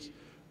disease,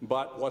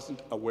 but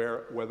wasn't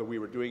aware whether we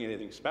were doing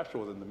anything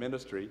special within the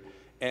ministry.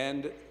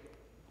 And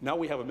now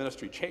we have a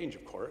ministry change,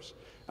 of course,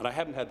 and I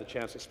haven't had the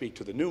chance to speak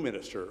to the new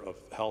Minister of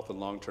Health and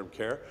Long-Term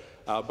Care,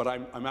 but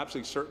I'm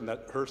absolutely certain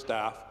that her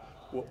staff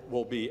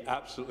will be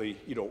absolutely,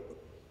 you know,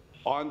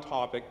 on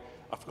topic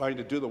of trying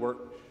to do the work,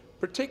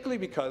 particularly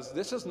because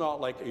this is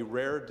not like a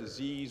rare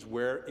disease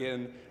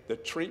wherein the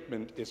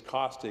treatment is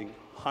costing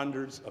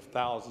hundreds of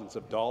thousands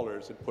of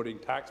dollars and putting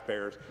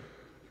taxpayers,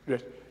 you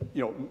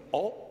know,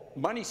 all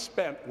money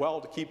spent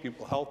well to keep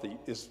people healthy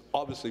is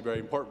obviously very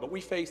important, but we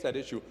face that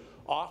issue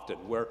often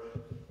where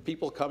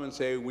people come and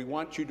say, we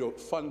want you to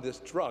fund this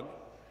drug,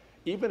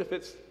 even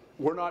if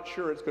we're not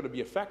sure it's going to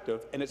be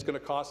effective and it's going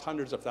to cost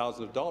hundreds of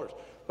thousands of dollars.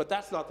 But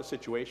that's not the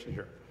situation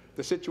here.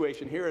 The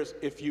situation here is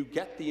if you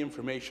get the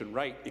information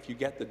right, if you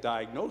get the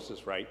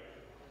diagnosis right,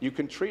 you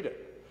can treat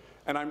it.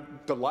 And I'm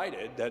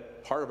delighted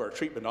that part of our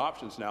treatment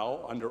options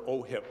now under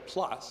OHIP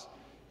Plus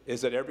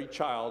is that every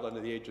child under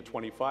the age of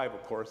 25,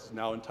 of course, is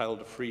now entitled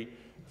to free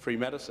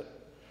medicine.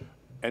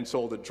 And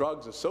so the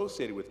drugs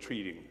associated with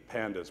treating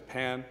PANDAS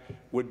PAN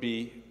would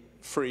be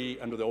free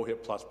under the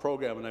OHIP Plus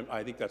program, and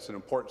I think that's an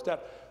important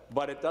step.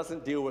 But it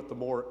doesn't deal with the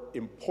more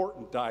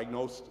important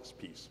diagnosis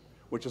piece,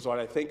 which is what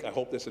I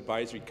hope this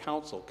advisory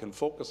council can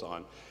focus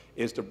on,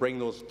 is to bring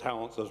those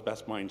talents, those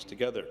best minds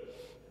together.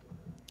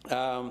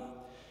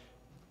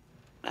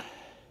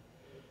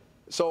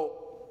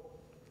 So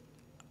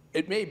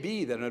it may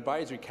be that an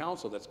advisory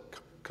council that's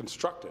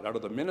constructed out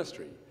of the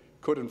ministry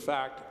could in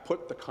fact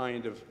put the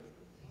kind of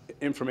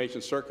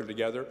information circular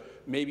together,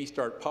 maybe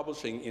start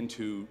publishing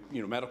into,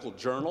 you know, medical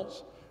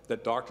journals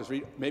that doctors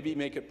read, maybe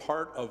make it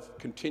part of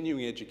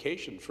continuing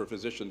education for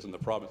physicians in the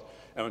province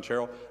of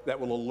Ontario that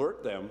will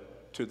alert them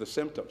to the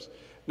symptoms.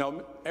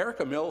 Now,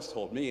 Erica Mills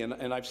told me,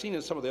 and I've seen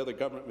in some of the other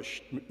government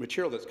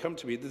material that's come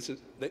to me,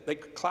 they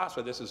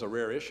classify this as a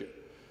rare issue.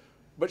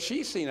 But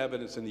she's seen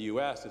evidence in the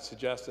U.S. that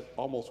suggests that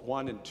almost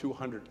 1 in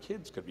 200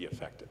 kids could be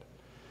affected.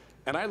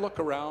 And I look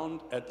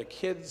around at the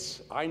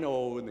kids I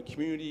know in the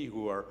community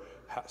who are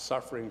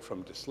suffering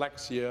from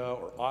dyslexia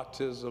or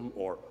autism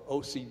or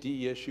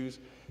OCD issues,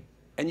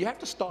 and you have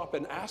to stop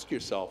and ask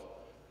yourself,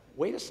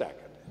 wait a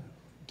second,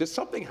 did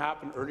something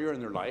happen earlier in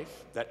their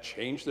life that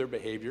changed their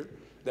behavior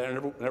that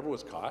never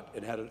was caught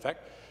and had an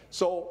effect?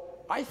 So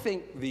I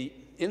think the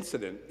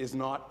incident is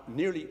not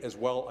nearly as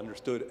well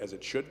understood as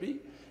it should be,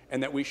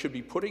 and that we should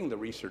be putting the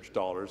research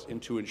dollars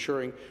into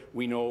ensuring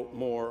we know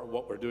more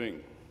what we're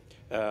doing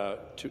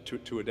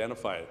to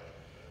identify it.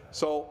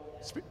 So,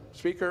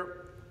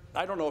 Speaker,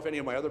 I don't know if any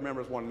of my other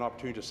members want an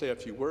opportunity to say a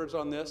few words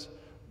on this,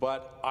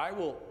 but I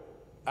will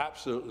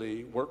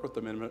absolutely work with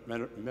the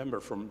member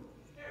from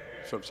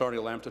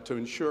Sarnia-Lambton to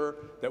ensure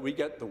that we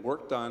get the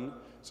work done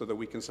so that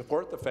we can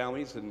support the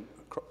families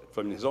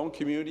from his own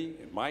community,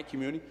 in my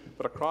community,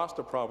 but across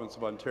the province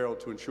of Ontario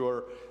to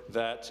ensure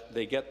that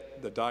they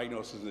get the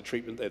diagnosis and the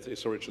treatment that they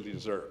so richly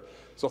deserve.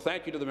 So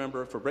thank you to the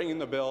member for bringing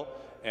the bill,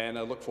 and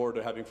I look forward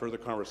to having further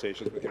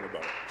conversations with him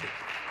about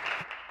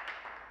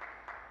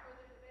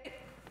it.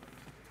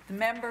 The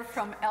member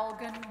from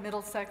Elgin,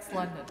 Middlesex,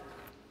 London.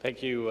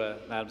 Thank you,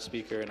 Madam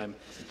Speaker, and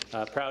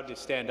I'm proud to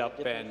stand up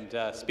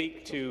and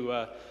speak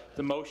to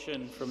the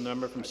motion from the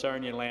member from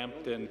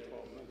Sarnia-Lambton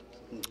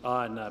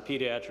on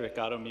pediatric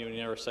autoimmune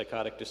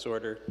neuropsychotic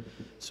disorder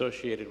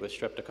associated with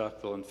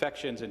streptococcal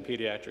infections and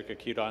pediatric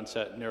acute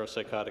onset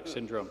neuropsychotic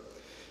syndrome.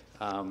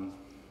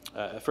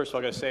 First of all,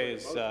 I'm going to say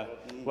is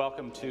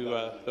welcome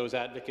to those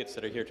advocates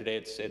that are here today.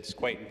 It's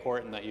quite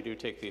important that you do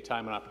take the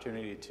time and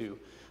opportunity to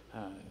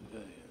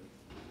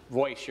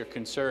voice your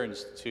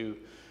concerns to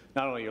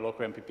not only your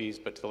local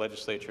MPPs, but to the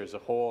legislature as a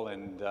whole.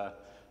 And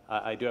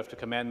I do have to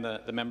commend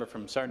the member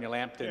from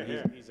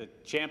Sarnia-Lambton. He's a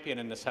champion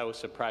in this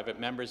House of private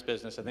members'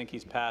 business. I think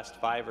he's passed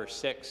 5 or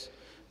 6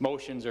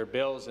 motions or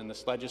bills in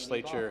this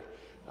legislature,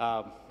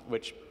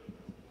 which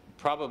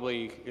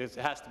probably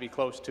has to be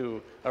close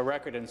to a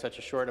record in such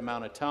a short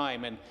amount of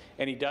time.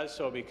 And he does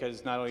so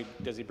because not only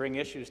does he bring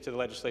issues to the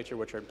legislature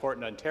which are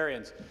important to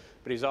Ontarians,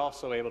 but he's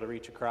also able to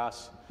reach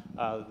across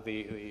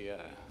the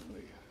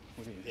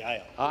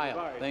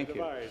aisle. Thank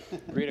you.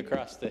 Read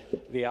across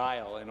the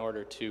aisle in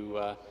order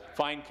to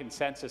find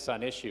consensus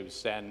on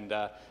issues, and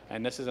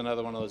this is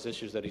another one of those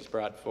issues that he's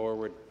brought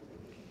forward.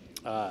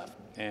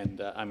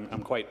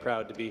 I'm quite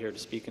proud to be here to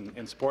speak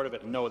in support of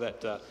it, and know that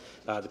the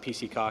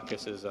PC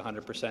caucus is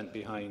 100%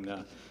 behind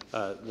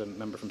the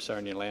member from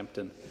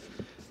Sarnia-Lambton.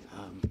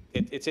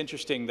 It's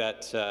interesting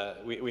that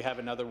we have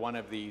another one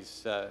of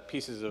these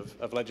pieces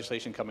of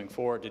legislation coming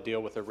forward to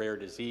deal with a rare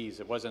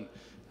disease. It wasn't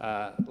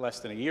less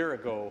than a year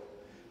ago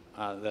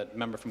that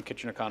member from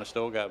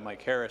Kitchener-Conestoga,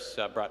 Mike Harris,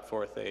 brought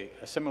forth a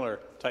similar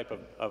type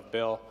of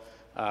bill,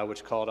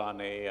 which called on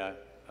a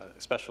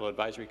special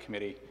advisory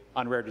committee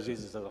on rare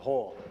diseases as a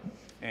whole.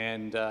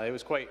 And it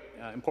was quite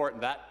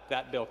important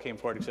that bill came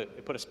forward because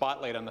it put a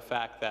spotlight on the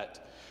fact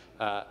that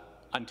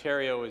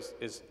Ontario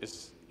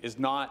is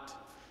not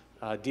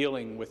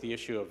dealing with the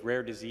issue of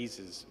rare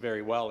diseases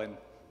very well,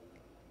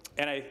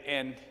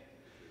 and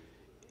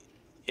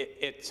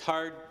it's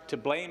hard to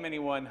blame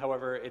anyone.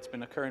 However, it's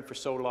been occurring for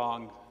so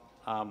long.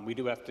 We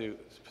do have to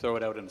throw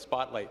it out in the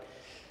spotlight.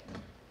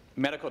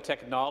 Medical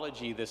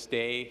technology this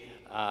day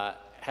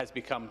has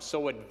become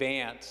so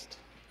advanced.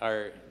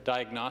 Our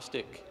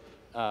diagnostic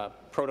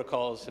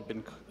protocols have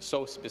been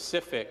so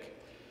specific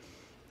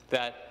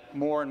that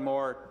more and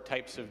more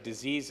types of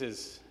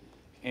diseases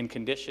and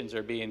conditions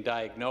are being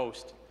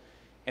diagnosed,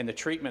 and the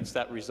treatments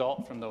that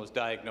result from those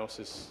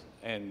diagnoses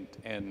and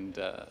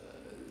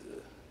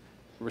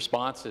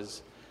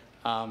responses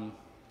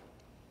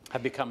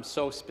have become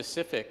so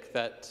specific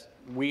that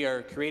we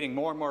are creating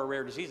more and more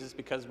rare diseases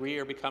because we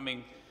are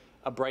becoming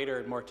a brighter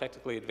and more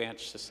technically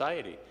advanced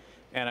society.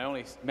 And I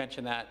only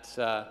mention that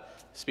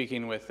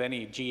speaking with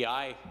any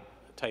GI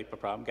type of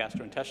problem,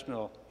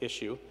 gastrointestinal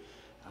issue.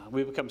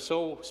 We've become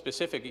so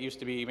specific. It used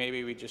to be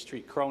maybe we just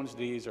treat Crohn's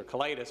disease or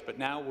colitis, but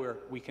now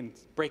we can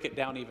break it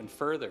down even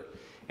further.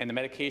 And the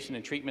medication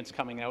and treatments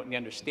coming out and the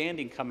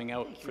understanding coming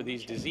out for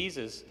these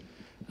diseases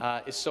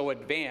is so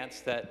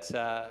advanced that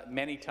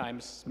many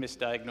times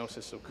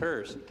misdiagnosis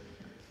occurs.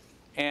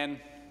 And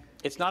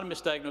it's not a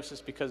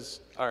misdiagnosis because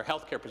our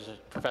healthcare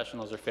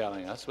professionals are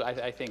failing us.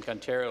 I think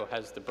Ontario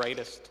has the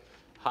brightest,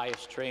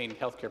 highest trained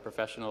healthcare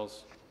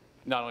professionals,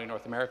 not only in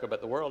North America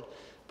but the world,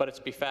 but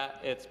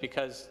it's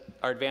because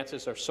our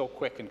advances are so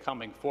quick in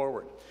coming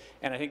forward.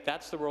 And I think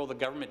that's the role the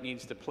government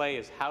needs to play,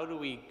 is how do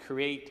we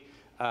create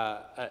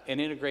an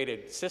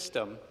integrated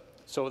system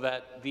so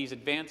that these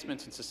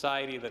advancements in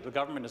society, that the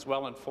government is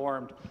well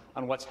informed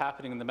on what's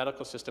happening in the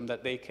medical system,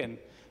 that they can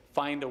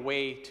find a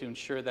way to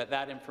ensure that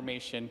that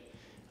information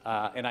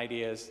and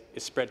ideas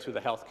is spread through the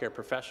healthcare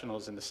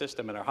professionals in the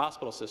system, in our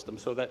hospital system,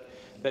 so that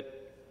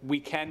we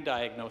can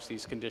diagnose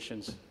these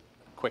conditions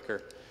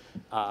quicker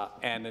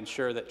and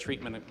ensure that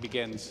treatment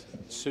begins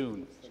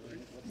soon.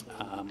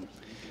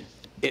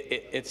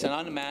 It's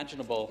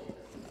unimaginable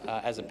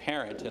as a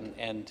parent,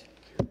 and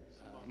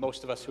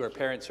most of us who are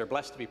parents are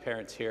blessed to be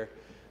parents here,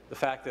 the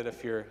fact that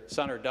if your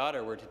son or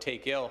daughter were to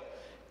take ill,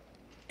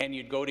 and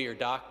you'd go to your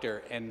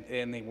doctor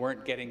and they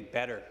weren't getting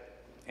better,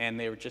 and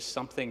they were just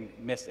something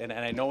missed. And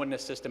I know in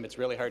this system it's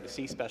really hard to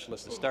see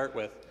specialists to start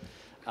with.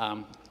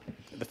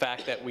 The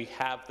fact that we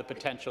have the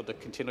potential to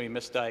continually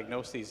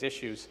misdiagnose these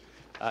issues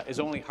is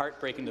only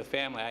heartbreaking to the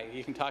family.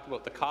 You can talk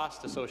about the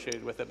cost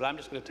associated with it, but I'm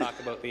just going to talk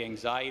about the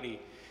anxiety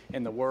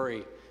and the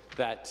worry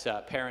that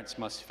parents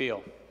must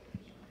feel.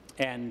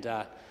 And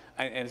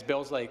it's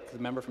bills like the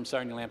member from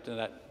Sarnia-Lambton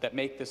that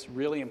make this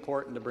really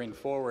important to bring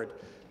forward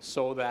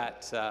so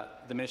that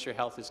the Ministry of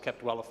Health is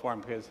kept well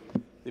informed, because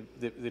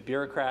the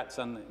bureaucrats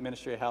on the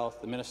Ministry of Health,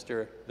 the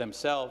minister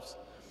themselves,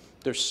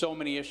 there's so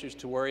many issues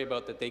to worry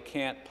about that they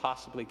can't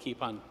possibly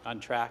keep on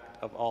track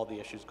of all the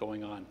issues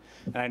going on.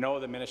 And I know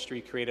the ministry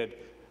created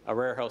a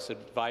Rare House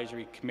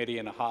Advisory Committee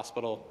in a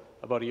hospital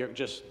about a year,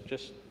 just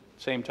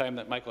same time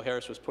that Michael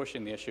Harris was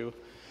pushing the issue.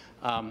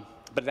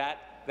 But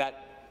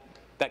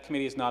that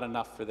committee is not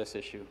enough for this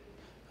issue.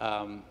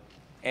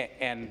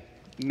 And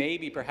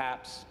maybe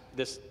perhaps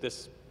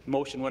this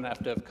motion wouldn't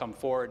have to have come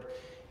forward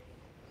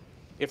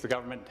if the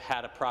government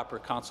had a proper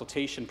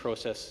consultation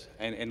process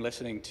and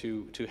listening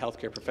to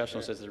healthcare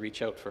professionals as they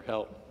reach out for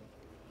help.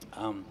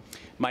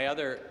 My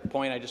other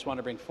point I just want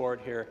to bring forward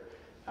here,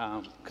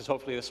 because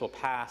hopefully this will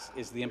pass,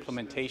 is the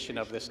implementation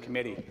of this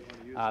committee.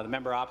 The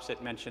member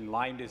opposite mentioned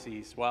Lyme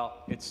disease.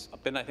 Well, it's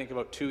been, I think,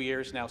 about 2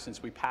 years now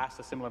since we passed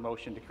a similar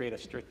motion to create a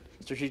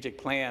strategic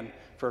plan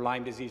for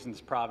Lyme disease in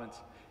this province,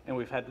 and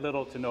we've had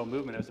little to no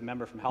movement. As a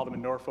member from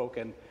Haldimand, Norfolk,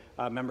 and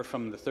a member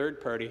from the third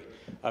party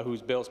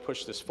whose bills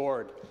push this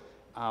forward.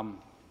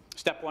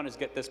 Step one is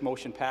get this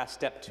motion passed.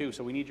 Step two,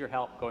 so we need your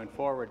help going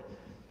forward,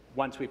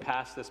 once we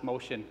pass this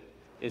motion,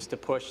 is to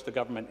push the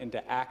government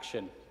into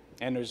action.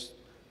 And there's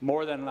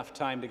more than enough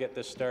time to get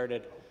this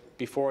started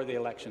before the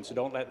election, so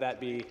don't let that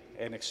be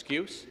an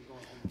excuse.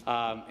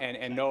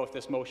 And know if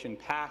this motion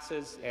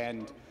passes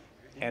and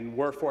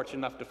we're fortunate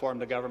enough to form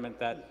the government,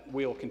 that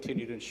we will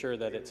continue to ensure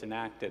that it's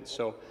enacted.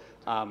 So,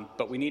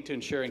 but we need to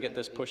ensure and get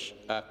this pushed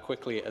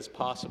quickly as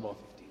possible.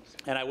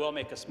 And I will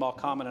make a small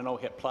comment on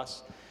OHIP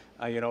Plus.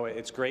 You know,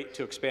 it's great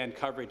to expand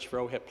coverage for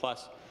OHIP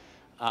Plus,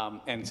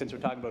 and since we're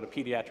talking about a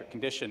pediatric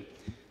condition,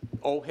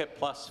 OHIP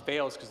Plus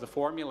fails because the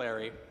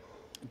formulary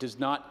does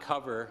not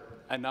cover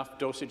enough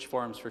dosage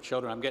forms for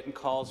children. I'm getting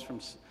calls from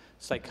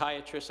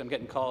psychiatrists, I'm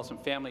getting calls from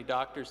family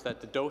doctors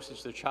that the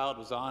dosage their child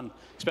was on,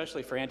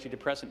 especially for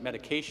antidepressant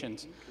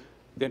medications,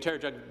 the entire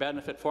drug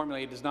benefit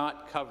formula does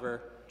not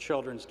cover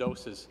children's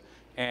doses.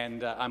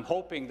 And I'm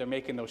hoping they're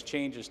making those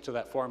changes to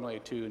that formula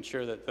to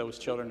ensure that those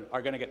children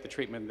are going to get the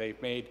treatment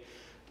they've made.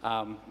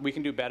 We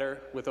can do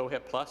better with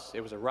OHIP Plus.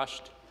 It was a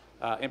rushed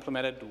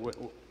implemented.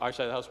 Our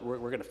side of the house, we're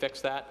going to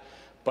fix that.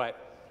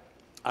 But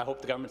I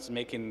hope the government's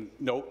making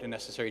note and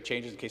necessary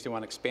changes in case they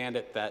want to expand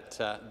it, that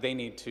they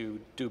need to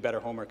do better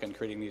homework on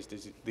creating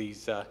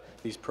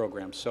these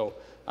programs. So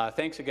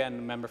thanks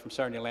again, member from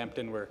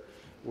Sarnia-Lambton.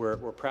 We're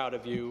proud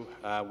of you.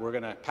 We're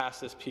going to pass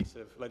this piece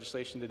of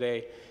legislation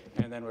today,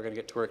 and then we're going to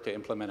get to work to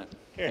implement it.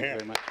 Thank you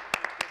very much.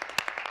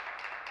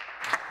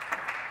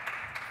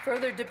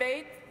 Further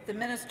debate? The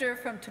Minister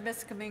from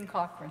Timiskaming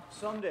Cochrane.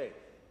 Someday.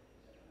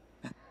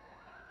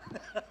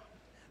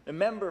 The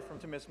member from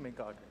Timiskaming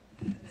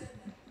Cochrane.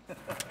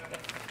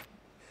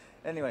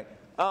 Anyway,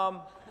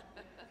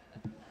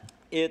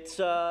 it's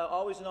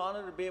always an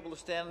honor to be able to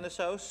stand in this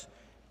House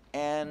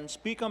and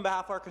speak on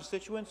behalf of our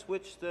constituents,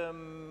 which the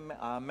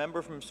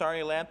member from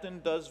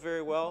Sarnia-Lambton does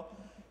very well.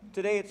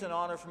 Today it's an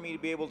honor for me to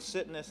be able to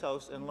sit in this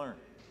House and learn,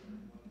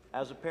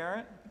 as a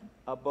parent,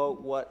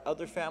 about what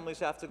other families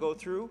have to go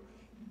through,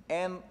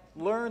 and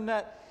learn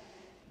that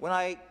when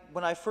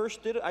I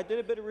first did it, I did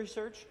a bit of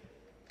research,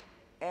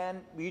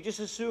 and you just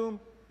assume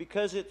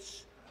because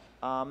it's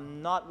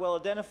not well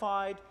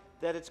identified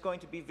that it's going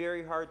to be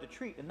very hard to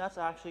treat, and that's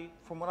actually,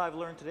 from what I've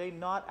learned today,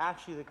 not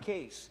actually the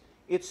case.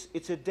 It's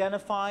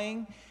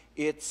identifying,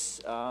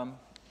 it's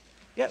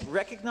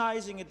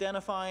recognizing,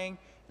 identifying,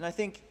 and I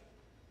think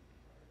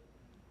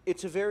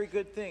it's a very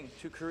good thing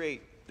to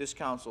create this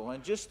council.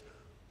 And just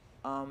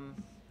on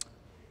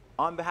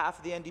behalf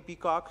of the NDP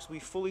caucus, we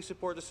fully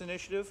support this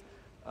initiative.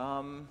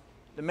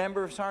 The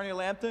member of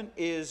Sarnia-Lambton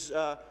is,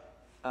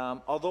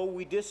 although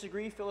we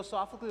disagree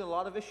philosophically on a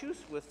lot of issues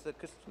with the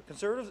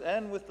Conservatives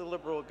and with the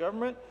Liberal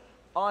government,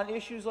 on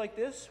issues like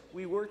this,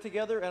 we work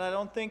together, and I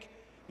don't think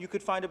you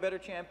could find a better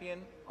champion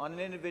on an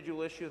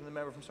individual issue than the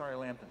member from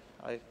Sarnia-Lambton.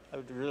 I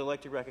would really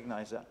like to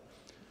recognize that.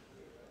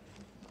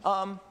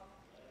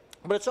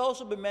 But it's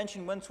also been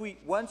mentioned, once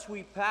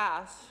we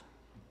pass,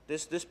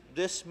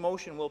 this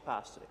motion will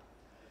pass today.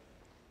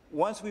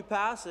 Once we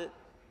pass it,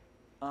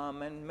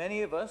 and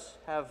many of us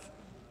have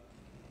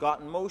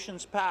gotten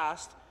motions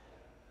passed,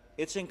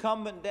 it's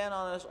incumbent then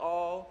on us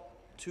all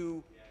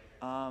to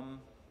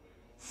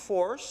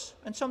force,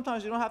 and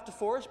sometimes you don't have to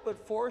force, but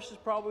force is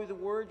probably the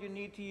word you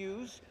need to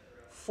use,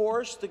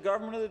 force the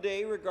government of the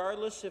day,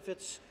 regardless if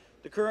it's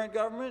the current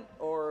government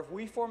or if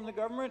we form the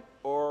government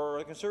or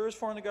the Conservatives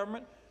form the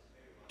government,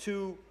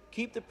 to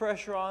keep the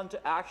pressure on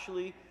to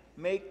actually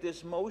make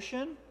this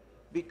motion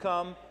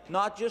become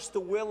not just the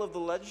will of the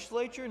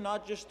legislature,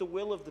 not just the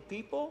will of the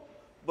people,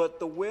 but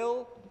the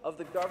will of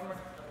the government.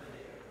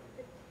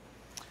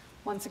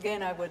 Once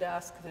again, I would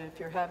ask that if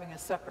you're having a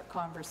separate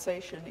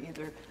conversation,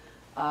 either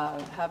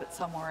have it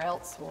somewhere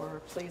else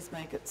or please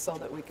make it so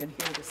that we can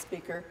hear the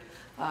speaker.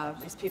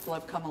 These people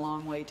have come a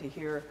long way to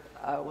hear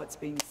what's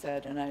being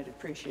said, and I'd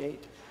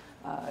appreciate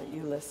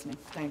you listening.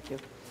 Thank you.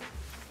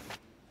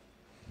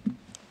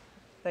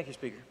 Thank you,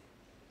 Speaker.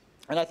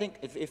 And I think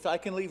if I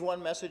can leave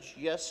one message,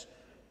 yes,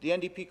 the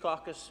NDP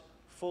caucus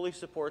fully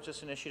supports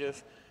this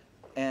initiative,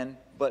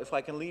 but if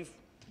I can leave,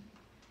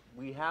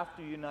 we have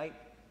to unite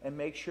and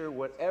make sure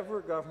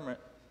whatever government,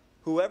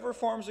 whoever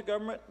forms the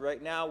government,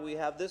 right now we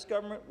have this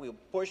government, we'll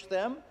push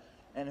them,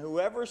 and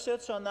whoever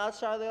sits on that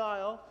side of the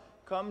aisle,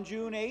 come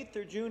June 8th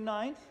or June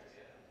 9th,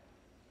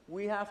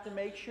 we have to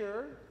make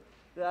sure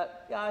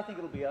that, yeah, I think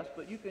it'll be us,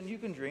 but you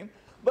can dream,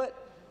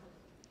 but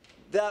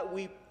that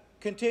we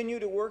continue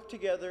to work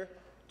together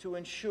to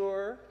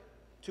ensure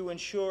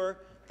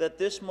that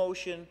this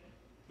motion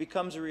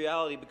becomes a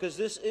reality, because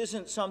this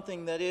isn't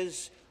something that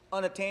is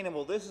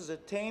unattainable. This is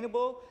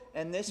attainable,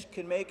 and this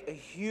can make a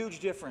huge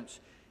difference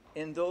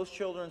in those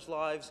children's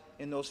lives,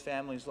 in those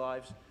families'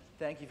 lives.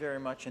 Thank you very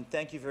much, and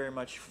thank you very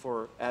much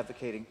for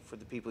advocating for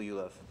the people you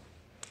love.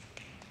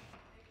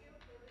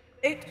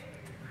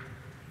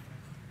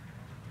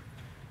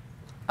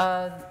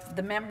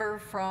 The member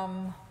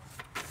from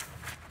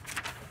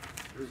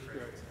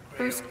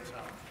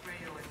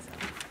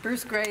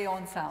Bruce Gray,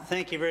 Owen Sound.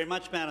 Thank you very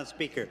much, Madam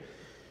Speaker.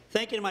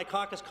 Thank you to my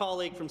caucus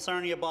colleague from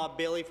Sarnia, Bob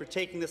Bailey, for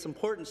taking this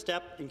important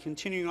step in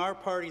continuing our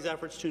party's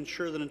efforts to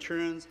ensure that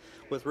Ontarians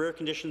with rare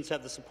conditions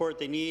have the support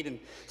they need. And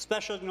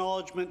special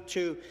acknowledgement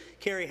to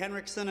Carrie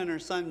Henriksen and her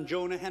son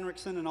Jonah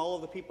Henriksen and all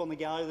of the people in the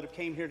gallery that have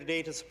came here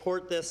today to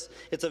support this.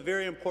 It's a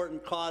very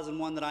important cause and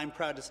one that I'm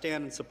proud to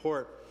stand and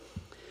support.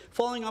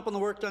 Following up on the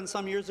work done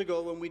some years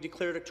ago when we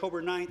declared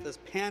October 9th as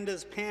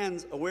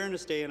PANDAS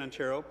Awareness Day in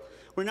Ontario,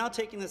 we're now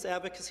taking this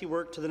advocacy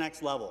work to the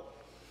next level,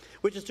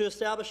 which is to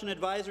establish an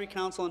advisory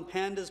council on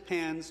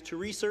PANS to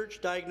research,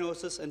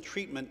 diagnosis, and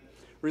treatment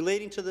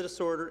relating to the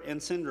disorder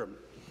and syndrome.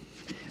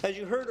 As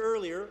you heard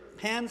earlier,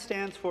 PANS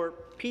stands for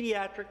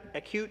Pediatric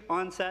Acute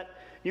Onset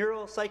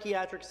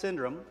Neuropsychiatric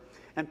Syndrome,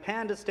 and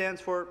PANDAS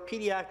stands for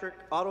Pediatric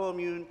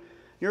Autoimmune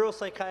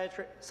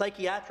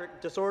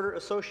Neuropsychiatric Disorder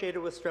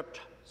Associated with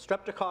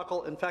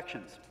Streptococcal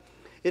Infections.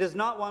 It is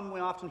not one we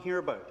often hear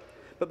about,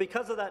 but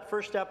because of that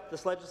first step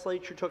this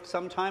legislature took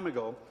some time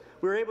ago,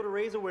 we were able to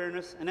raise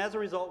awareness, and as a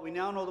result, we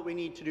now know that we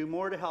need to do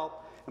more to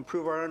help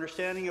improve our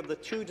understanding of the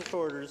two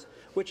disorders,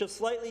 which have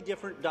slightly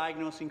different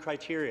diagnosing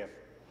criteria.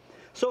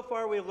 So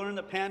far, we have learned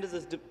that PANDAS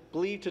is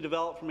believed to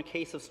develop from a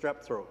case of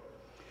strep throat,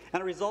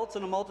 and it results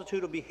in a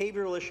multitude of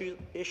behavioral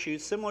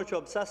issues similar to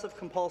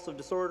obsessive-compulsive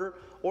disorder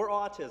or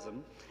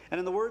autism, and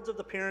in the words of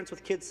the parents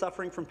with kids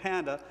suffering from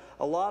PANDA,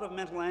 a lot of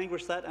mental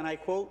anguish that, and I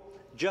quote,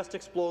 just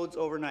explodes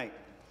overnight.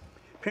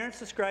 Parents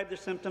describe their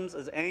symptoms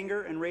as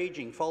anger and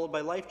raging, followed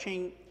by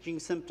life-changing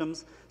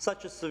symptoms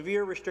such as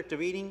severe restrictive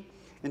eating,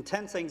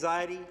 intense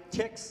anxiety,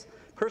 tics,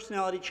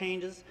 personality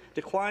changes,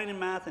 decline in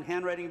math and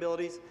handwriting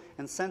abilities,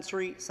 and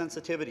sensory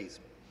sensitivities.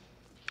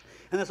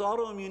 And this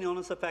autoimmune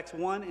illness affects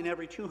 1 in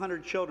every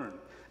 200 children.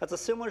 That's a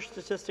similar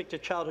statistic to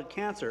childhood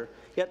cancer,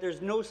 yet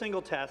there's no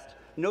single test,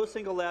 no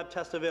single lab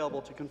test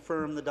available to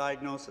confirm the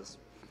diagnosis.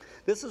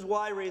 This is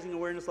why raising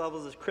awareness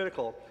levels is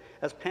critical,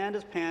 as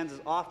PANS is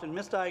often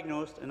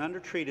misdiagnosed and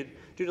undertreated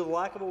due to the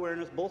lack of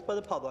awareness both by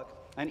the public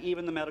and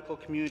even the medical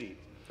community.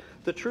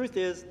 The truth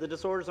is, the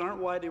disorders aren't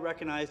widely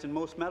recognized in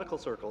most medical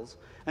circles,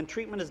 and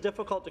treatment is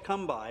difficult to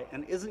come by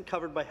and isn't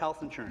covered by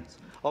health insurance,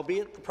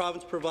 albeit the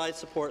province provides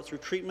support through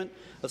treatment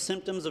of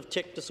symptoms of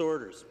tic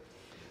disorders.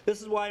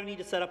 This is why we need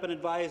to set up an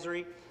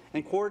advisory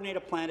and coordinate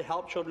a plan to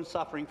help children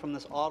suffering from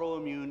this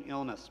autoimmune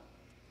illness.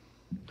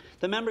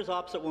 The members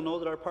opposite will know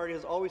that our party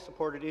has always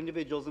supported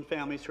individuals and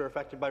families who are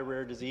affected by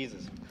rare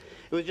diseases.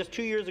 It was just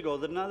 2 years ago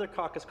that another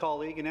caucus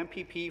colleague, an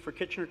MPP for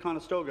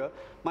Kitchener-Conestoga,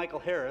 Michael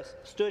Harris,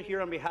 stood here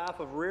on behalf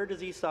of rare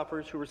disease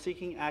sufferers who were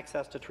seeking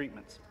access to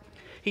treatments.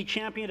 He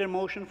championed a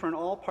motion for an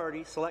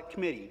all-party select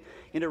committee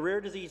into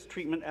rare disease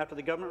treatment after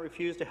the government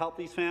refused to help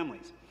these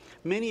families,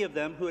 many of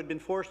them who had been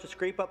forced to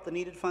scrape up the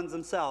needed funds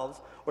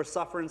themselves or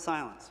suffer in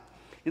silence.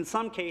 In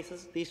some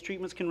cases, these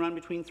treatments can run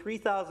between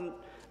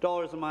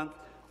 $3,000 a month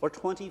or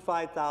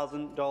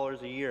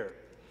 $25,000 a year.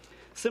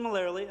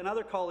 Similarly,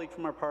 another colleague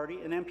from our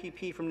party, an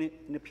MPP from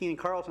Nepean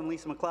Carleton,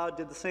 Lisa MacLeod,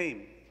 did the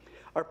same.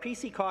 Our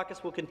PC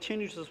caucus will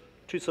continue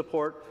to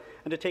support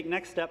and to take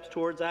next steps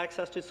towards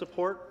access to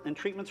support and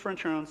treatments for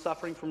Ontarians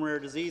suffering from rare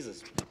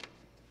diseases.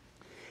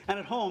 And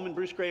at home, in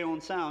Bruce Grey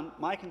Owen Sound,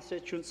 my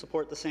constituents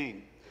support the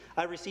same.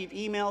 I've received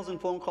emails and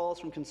phone calls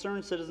from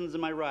concerned citizens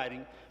in my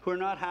riding who are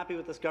not happy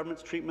with this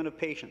government's treatment of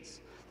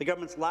patients, the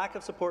government's lack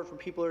of support for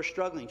people who are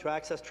struggling to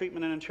access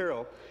treatment in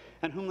Ontario,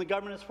 and whom the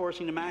government is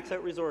forcing to max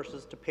out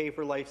resources to pay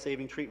for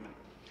life-saving treatment.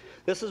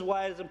 This is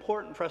why it is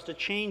important for us to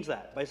change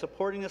that by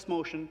supporting this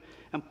motion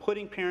and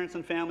putting parents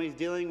and families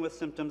dealing with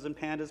symptoms and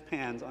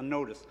PANS on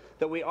notice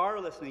that we are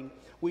listening,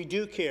 we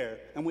do care,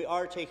 and we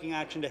are taking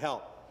action to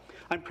help.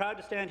 I'm proud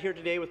to stand here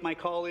today with my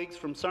colleagues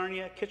from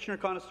Sarnia,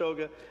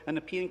 Kitchener-Conestoga, and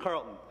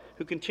Nepean-Carleton,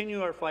 who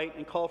continue our fight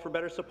and call for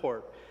better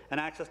support and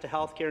access to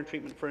health care and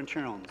treatment for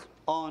Ontarians,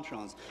 all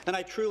Ontarians. And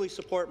I truly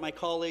support my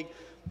colleague,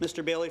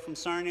 Mr. Bailey from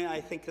Sarnia. I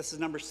think this is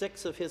number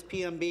 6 of his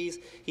PMBs.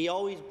 He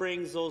always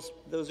brings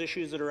those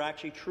issues that are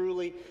actually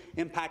truly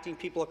impacting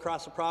people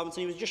across the province.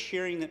 And he was just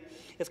sharing that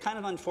it's kind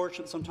of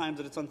unfortunate sometimes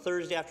that it's on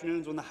Thursday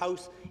afternoons when the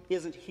House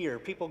isn't here.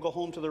 People go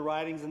home to their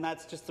ridings, and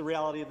that's just the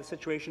reality of the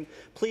situation.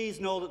 Please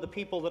know that the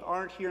people that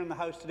aren't here in the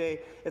House today,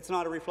 it's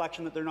not a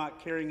reflection that they're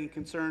not caring and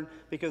concerned,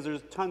 because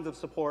there's tons of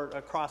support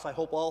across, I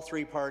hope, all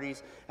 3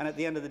 parties. And at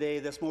the end of the day,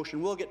 this motion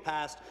will get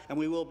passed, and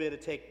we will be able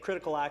to take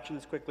critical action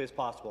as quickly as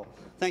possible.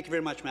 Thank you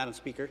very much, Madam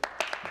Speaker.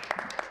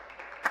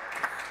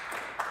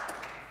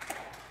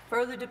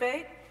 Further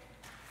debate?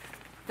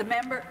 The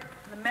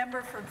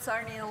member from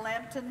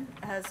Sarnia-Lambton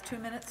has 2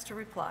 minutes to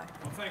reply.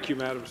 Well, thank you,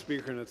 Madam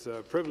Speaker, and it's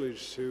a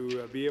privilege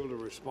to be able to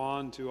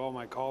respond to all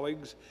my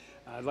colleagues.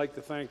 I'd like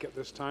to thank at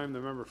this time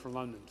the member from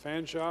London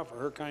Fanshawe for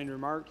her kind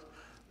remarks,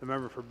 the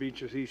member for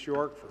Beaches East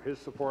York for his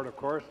support, of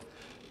course,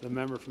 the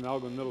member from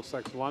Elgin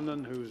Middlesex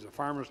London, who's a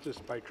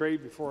pharmacist by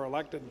trade before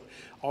elected,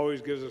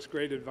 always gives us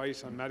great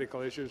advice on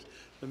medical issues,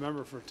 the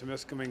member for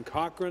Timiskaming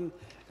Cochrane,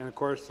 and of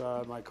course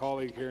my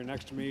colleague here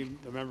next to me,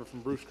 the member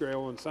from Bruce Grey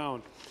Owen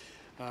Sound,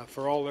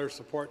 for all their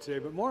support today.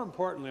 But more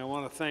importantly, I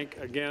want to thank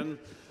again,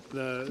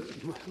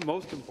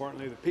 most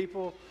importantly, the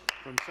people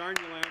from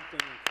Sarnia-Lambton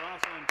and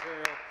across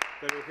Ontario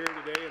that are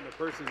here today, in the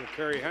persons of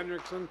Terry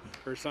Hendrickson,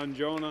 her son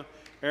Jonah,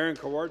 Aaron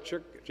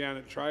Kawarchuk,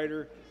 Janet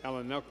Trider,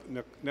 Ellen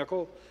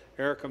Nickel,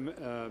 Erica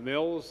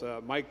Mills,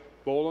 Mike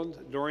Boland,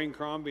 Doreen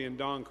Crombie, and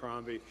Don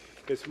Crombie.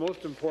 It's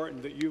most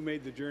important that you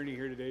made the journey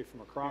here today from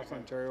across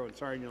Ontario and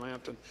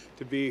Sarnia-Lambton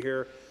to be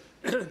here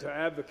to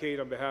advocate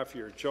on behalf of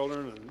your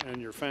children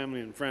and your family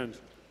and friends.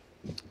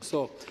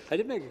 So I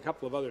did make a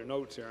couple of other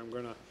notes here. I'm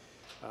going to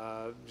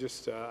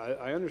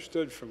I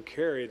understood from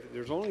Kerry that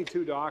there's only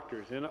 2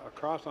 doctors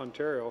across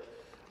Ontario,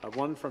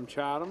 one from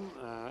Chatham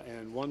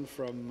and one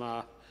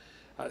from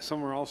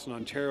somewhere else in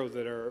Ontario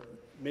that are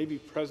maybe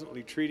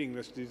presently treating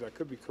this disease. I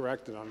could be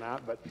corrected on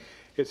that, but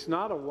it's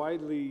not a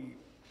widely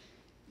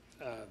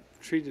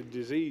treated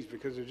disease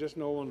because there's just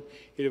no one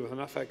either with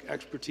enough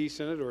expertise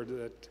in it or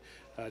that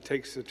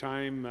takes the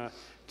time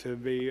to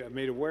be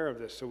made aware of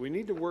this. So we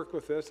need to work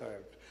with this.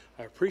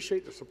 I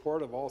appreciate the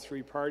support of all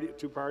 3 parties,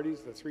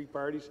 the 3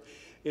 parties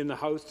in the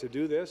House to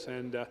do this.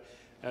 And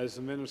as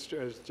the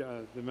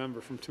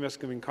member from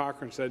Timiskaming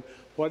Cochrane said,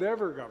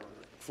 whatever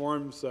government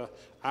forms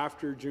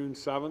after June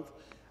 7th,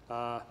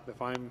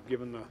 if I'm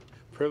given the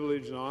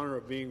privilege and honour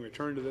of being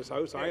returned to this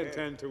House, I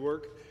intend to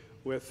work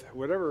with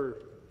whatever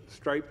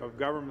stripe of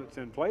government's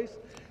in place,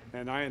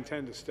 and I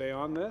intend to stay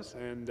on this.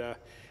 And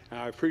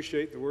I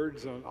appreciate the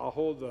words. I'll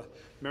hold the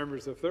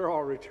members, if they're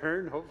all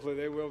returned, hopefully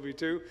they will be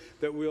too,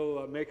 that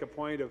we'll make a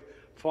point of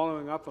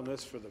following up on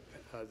this for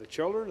the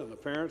children and the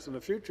parents and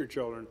the future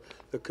children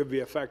that could be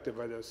affected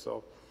by this.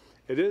 So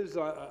it is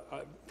a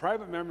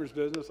private member's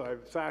business.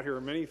 I've sat here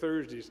many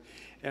Thursdays,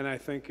 and I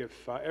think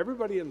if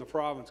everybody in the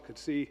province could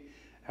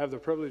have the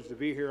privilege to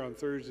be here on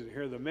Thursday to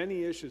hear the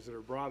many issues that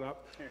are brought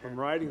up from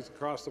ridings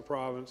across the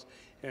province,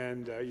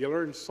 and you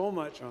learn so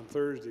much on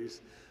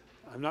Thursdays.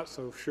 I'm not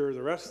so sure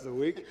the rest of the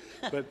week,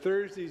 but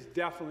Thursday's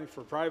definitely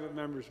for private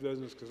members'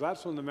 business, because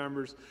that's when the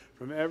members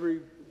from every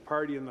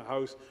party in the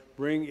House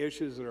bring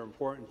issues that are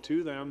important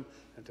to them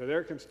and to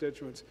their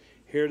constituents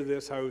here to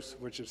this House,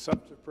 which is such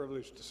a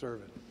privilege to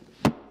serve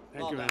in.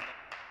 Thank you, ma'am.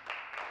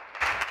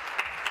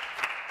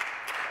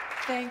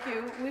 Thank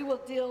you. We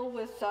will deal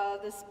with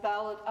this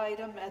ballot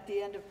item at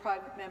the end of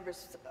private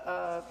members'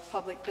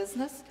 public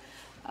business.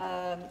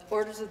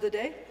 Orders of the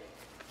day.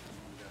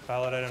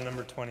 Ballot item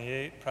number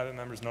 28, private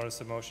members' notice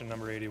of motion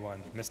number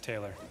 81. Ms.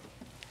 Taylor.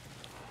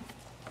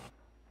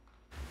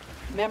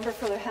 Member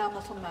for the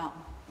Hamilton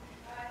Mountain.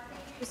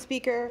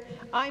 Speaker,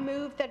 I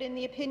move that in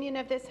the opinion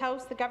of this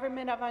House, the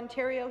Government of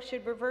Ontario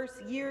should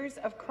reverse years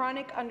of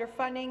chronic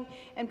underfunding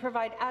and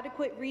provide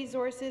adequate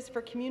resources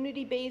for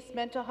community-based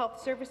mental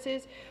health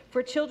services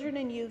for children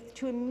and youth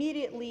to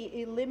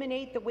immediately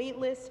eliminate the wait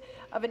list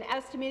of an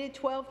estimated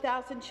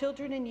 12,000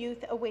 children and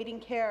youth awaiting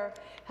care,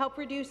 help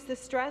reduce the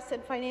stress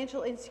and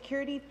financial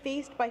insecurity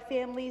faced by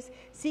families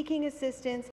seeking assistance,